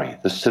for Maori.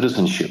 The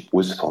citizenship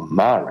was for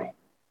Maori.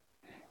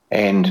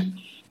 And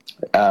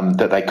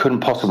that they couldn't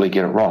possibly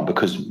get it wrong,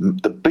 because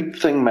the big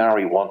thing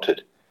Maori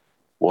wanted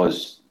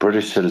was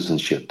British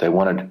citizenship. They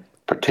wanted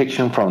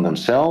protection from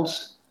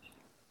themselves,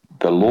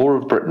 the law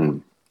of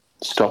Britain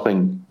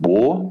stopping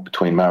war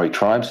between Maori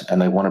tribes,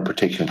 and they wanted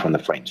protection from the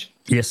French.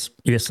 Yes.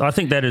 I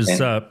think that is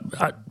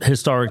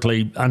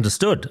historically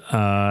understood.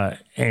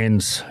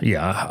 And,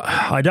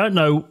 I don't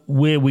know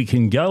where we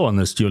can go on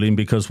this, Julian,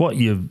 because what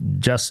you've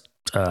just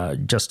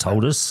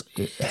told us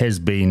has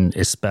been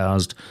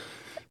espoused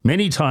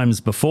many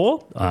times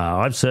before.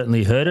 I've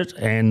certainly heard it,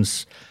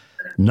 and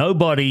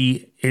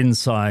nobody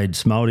inside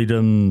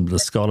Māoridom, the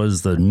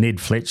scholars, the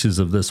Ned Fletchers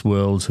of this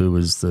world, who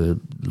was the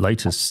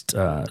latest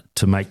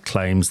to make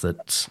claims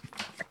that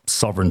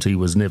sovereignty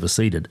was never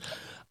ceded,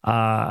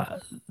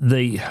 a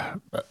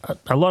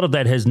lot of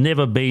that has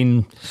never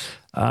been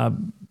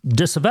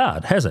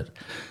disavowed, has it?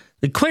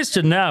 The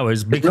question now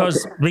is,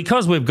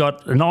 because we've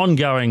got an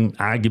ongoing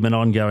argument,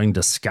 ongoing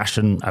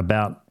discussion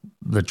about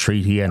the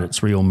treaty and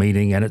its real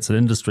meaning, and it's an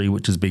industry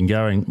which has been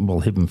going,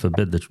 well, heaven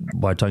forbid, the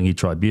Waitangi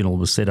Tribunal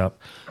was set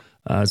up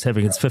as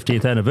having its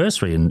 50th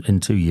anniversary in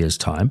 2 years'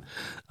 time,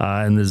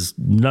 and there's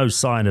no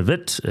sign of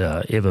it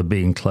ever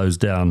being closed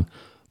down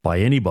by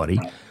anybody.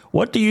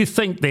 What do you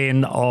think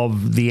then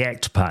of the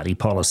ACT Party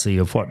policy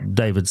of what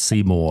David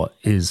Seymour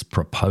is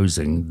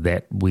proposing,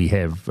 that we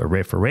have a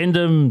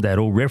referendum, that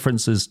all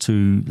references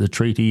to the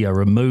treaty are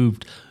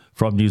removed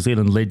from New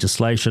Zealand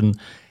legislation,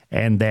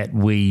 and that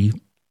we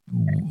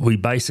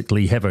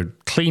basically have a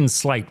clean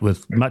slate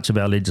with much of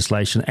our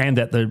legislation, and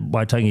that the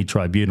Waitangi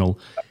Tribunal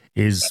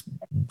is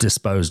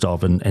disposed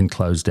of and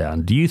closed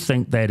down? Do you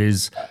think that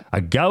is a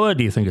goer?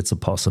 Do you think it's a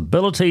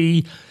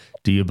possibility?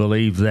 Do you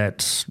believe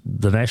that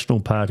the National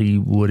Party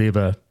would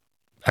ever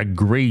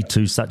agree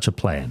to such a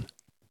plan?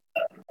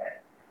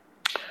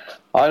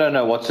 I don't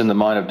know what's in the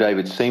mind of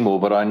David Seymour,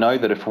 but I know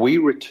that if we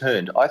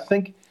returned, I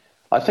think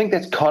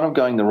that's kind of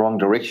going the wrong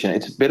direction.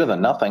 It's better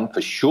than nothing,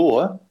 for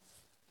sure,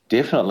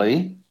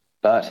 definitely,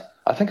 but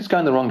I think it's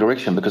going the wrong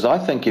direction, because I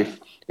think if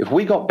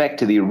we got back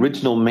to the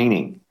original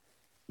meaning,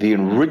 the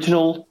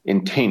original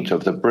intent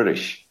of the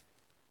British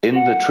in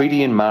the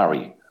treaty in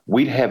Maori,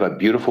 we'd have a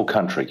beautiful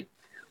country.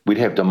 We'd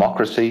have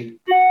democracy.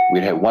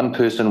 We'd have one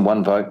person,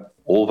 one vote,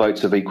 all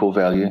votes of equal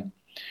value.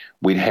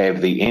 We'd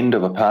have the end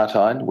of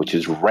apartheid, which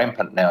is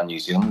rampant now in New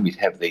Zealand. We'd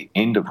have the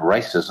end of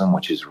racism,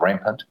 which is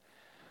rampant.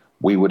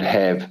 We would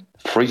have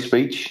free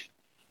speech.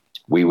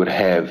 We would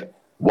have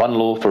one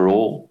law for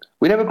all.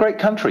 We'd have a great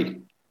country.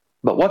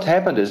 But what's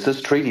happened is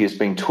this treaty is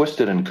being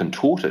twisted and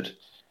contorted,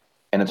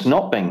 and it's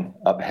not being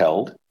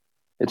upheld.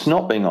 It's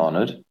not being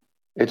honoured.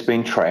 It's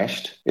been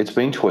trashed. It's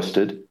been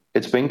twisted.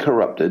 It's been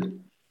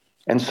corrupted.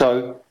 And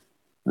so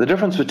the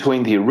difference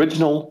between the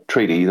original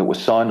treaty that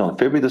was signed on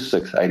February the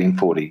 6th,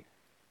 1840,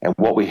 and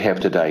what we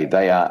have today,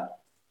 they are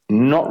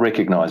not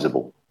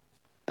recognisable.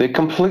 They're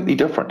completely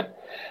different.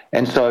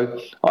 And so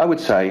I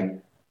would say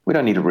we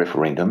don't need a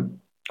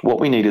referendum. What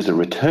we need is a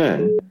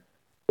return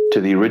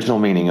to the original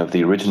meaning of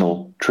the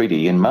original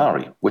treaty in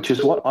Maori, which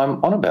is what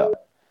I'm on about.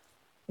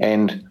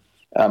 And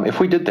if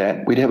we did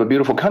that, we'd have a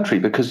beautiful country,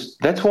 because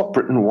that's what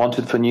Britain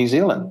wanted for New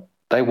Zealand.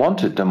 They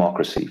wanted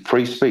democracy,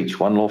 free speech,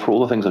 one law for all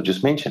the things I've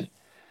just mentioned.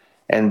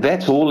 And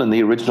that's all in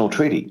the original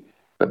treaty.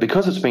 But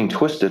because it's been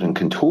twisted and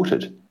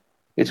contorted,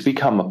 it's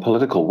become a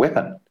political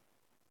weapon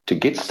to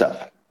get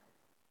stuff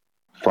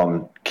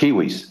from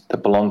Kiwis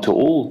that belong to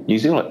all New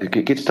Zealand,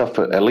 to get stuff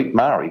for elite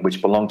Maori,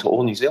 which belong to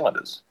all New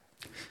Zealanders.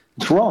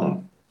 It's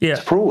wrong. Yeah.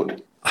 It's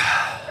fraud.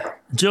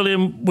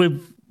 Julian,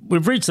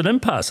 we've reached an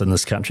impasse in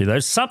this country, though.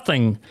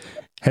 Something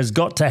has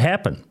got to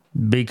happen,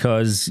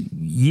 because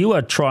you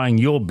are trying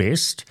your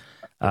best.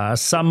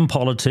 Some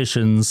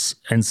politicians,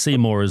 and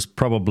Seymour is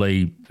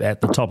probably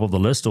at the top of the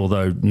list,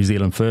 although New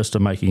Zealand First are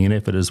making an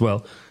effort as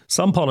well.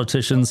 Some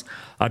politicians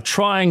are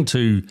trying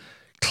to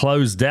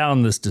close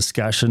down this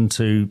discussion,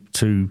 to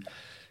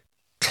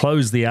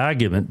close the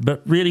argument.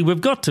 But really, we've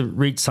got to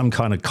reach some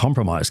kind of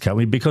compromise, can't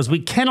we? Because we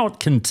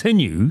cannot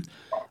continue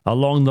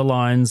along the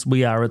lines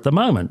we are at the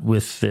moment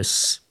with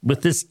this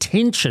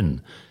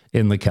tension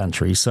in the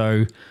country.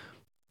 So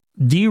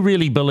do you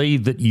really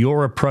believe that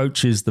your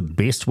approach is the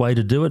best way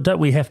to do it? Don't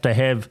we have to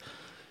have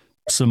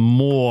some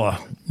more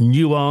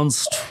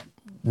nuanced,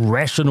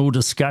 rational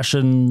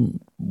discussion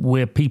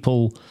where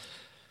people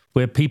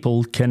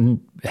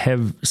can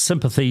have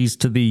sympathies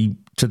to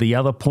the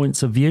other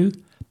points of view?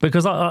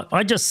 Because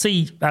I just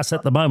see us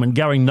at the moment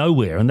going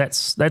nowhere, and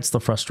that's the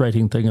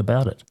frustrating thing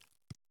about it.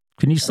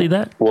 Can you see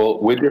that? Well,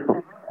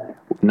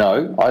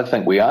 no, I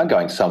think we are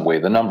going somewhere.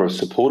 The number of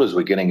supporters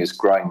we're getting is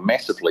growing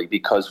massively,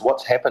 because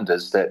what's happened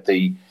is that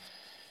the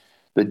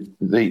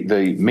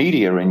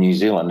media in New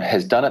Zealand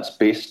has done its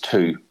best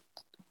to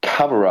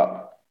cover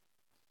up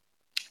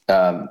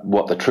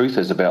what the truth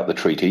is about the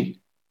treaty,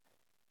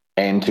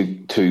 and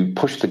to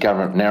push the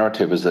government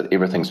narrative is that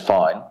everything's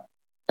fine,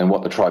 and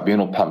what the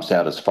tribunal pumps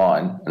out is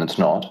fine, and it's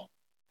not.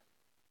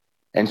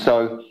 And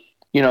so,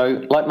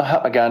 like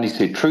Mahatma Gandhi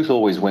said, truth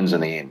always wins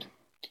in the end.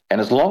 And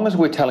as long as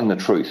we're telling the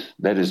truth,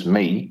 that is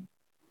me,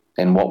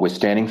 and what we're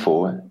standing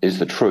for is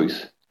the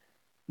truth,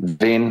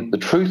 then the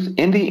truth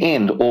in the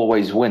end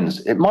always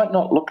wins. It might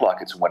not look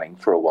like it's winning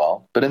for a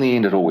while, but in the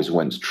end it always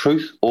wins.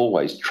 Truth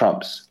always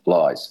trumps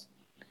lies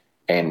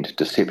and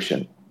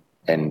deception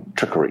and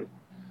trickery.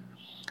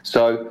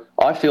 So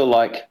I feel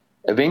like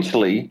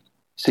eventually,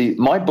 see,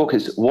 my book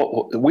is,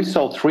 we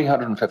sold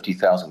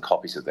 350,000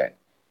 copies of that,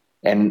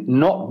 and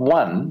not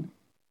one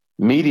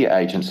media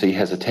agency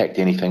has attacked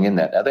anything in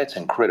that. Now, that's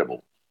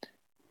incredible.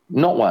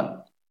 Not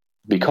one,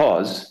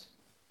 because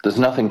there's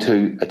nothing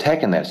to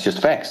attack in that. It's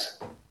just facts.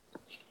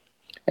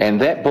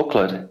 And that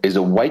booklet is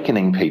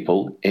awakening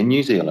people in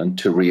New Zealand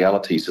to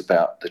realities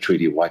about the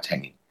Treaty of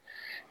Waitangi.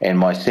 And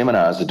my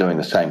seminars are doing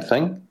the same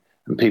thing,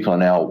 and people are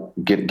now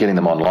getting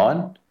them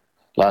online.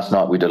 Last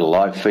night we did a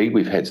live feed.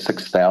 We've had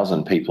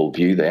 6,000 people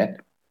view that.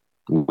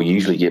 We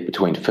usually get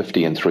between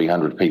 50 and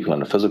 300 people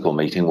in a physical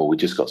meeting. Well, we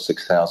just got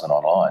 6,000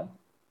 online.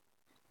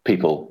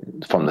 People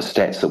from the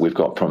stats that we've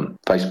got from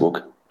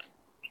Facebook.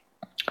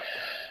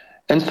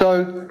 And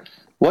so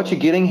what you're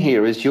getting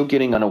here is you're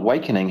getting an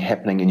awakening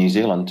happening in New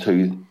Zealand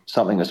to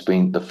something that's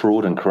been the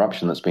fraud and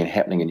corruption that's been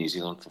happening in New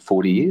Zealand for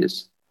 40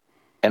 years.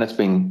 And it's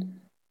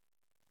been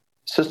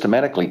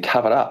systematically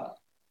covered up.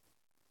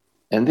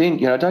 And then,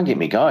 don't get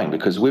me going,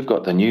 because we've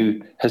got the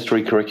new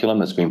history curriculum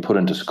that's been put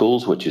into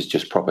schools, which is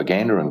just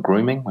propaganda and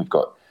grooming. We've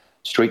got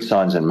street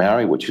signs in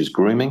Maori, which is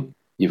grooming.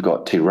 You've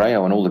got te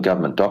reo and all the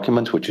government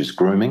documents, which is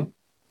grooming.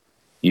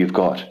 You've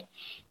got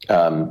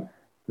the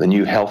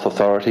new health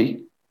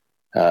authority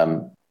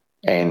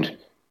and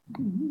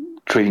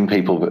treating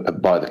people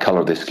by the colour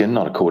of their skin,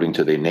 not according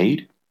to their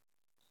need.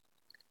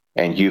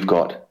 And you've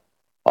got,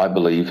 I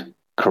believe,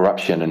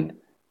 corruption in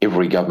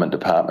every government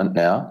department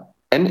now.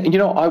 And,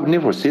 I would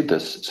never have said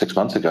this 6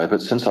 months ago,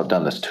 but since I've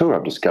done this tour,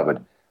 I've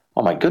discovered,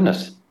 oh my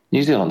goodness,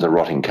 New Zealand's a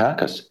rotting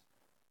carcass.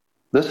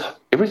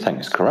 Everything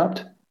is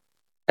corrupt.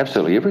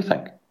 Absolutely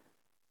everything.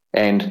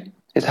 And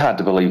it's hard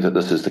to believe that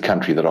this is the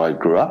country that I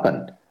grew up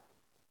in,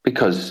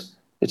 because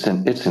it's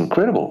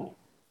incredible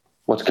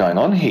what's going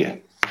on here.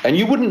 And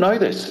you wouldn't know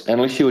this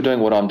unless you were doing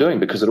what I'm doing,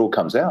 because it all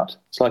comes out.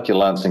 It's like you're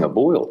lancing a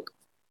boil.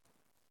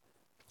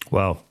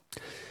 Well,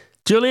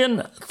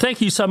 Julian, thank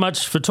you so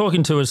much for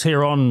talking to us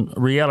here on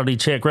Reality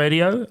Check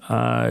Radio.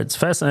 It's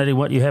fascinating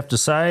what you have to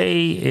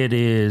say. It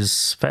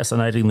is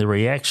fascinating the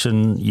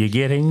reaction you're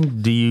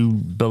getting. Do you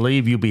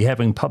believe you'll be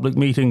having public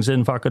meetings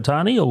in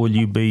Whakatane, or will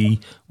you be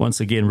once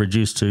again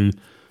reduced to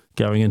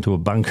going into a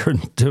bunker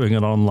and doing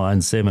an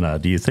online seminar?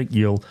 Do you think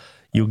you'll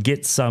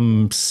get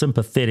some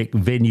sympathetic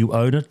venue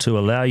owner to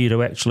allow you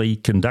to actually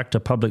conduct a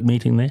public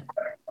meeting there?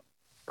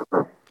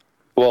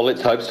 Well,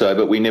 let's hope so,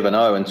 but we never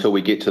know until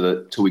we get to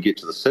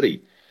the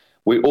city.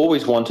 We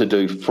always want to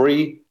do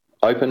free,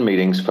 open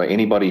meetings for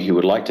anybody who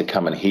would like to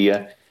come and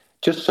hear,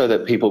 just so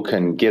that people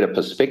can get a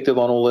perspective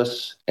on all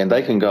this, and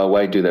they can go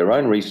away, do their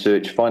own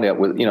research, find out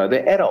whether,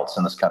 they're adults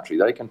in this country.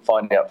 They can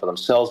find out for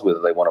themselves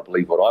whether they want to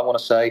believe what I want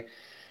to say,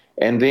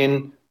 and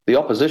then the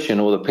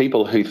opposition or the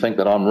people who think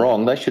that I'm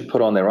wrong, they should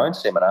put on their own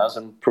seminars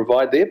and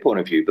provide their point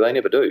of view, but they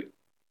never do.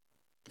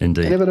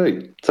 Indeed. They never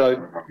do.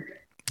 So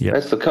yep.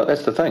 That's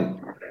the thing.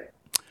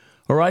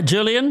 All right,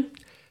 Julian,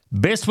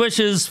 best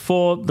wishes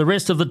for the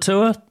rest of the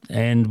tour,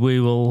 and we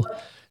will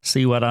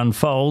see what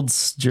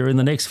unfolds during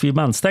the next few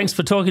months. Thanks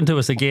for talking to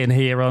us again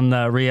here on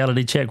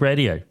Reality Check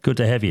Radio. Good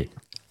to have you.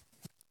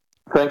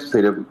 Thanks,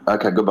 Peter.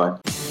 Okay, goodbye.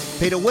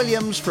 Peter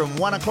Williams from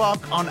 1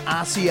 o'clock on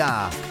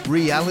RCR,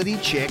 Reality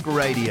Check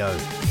Radio.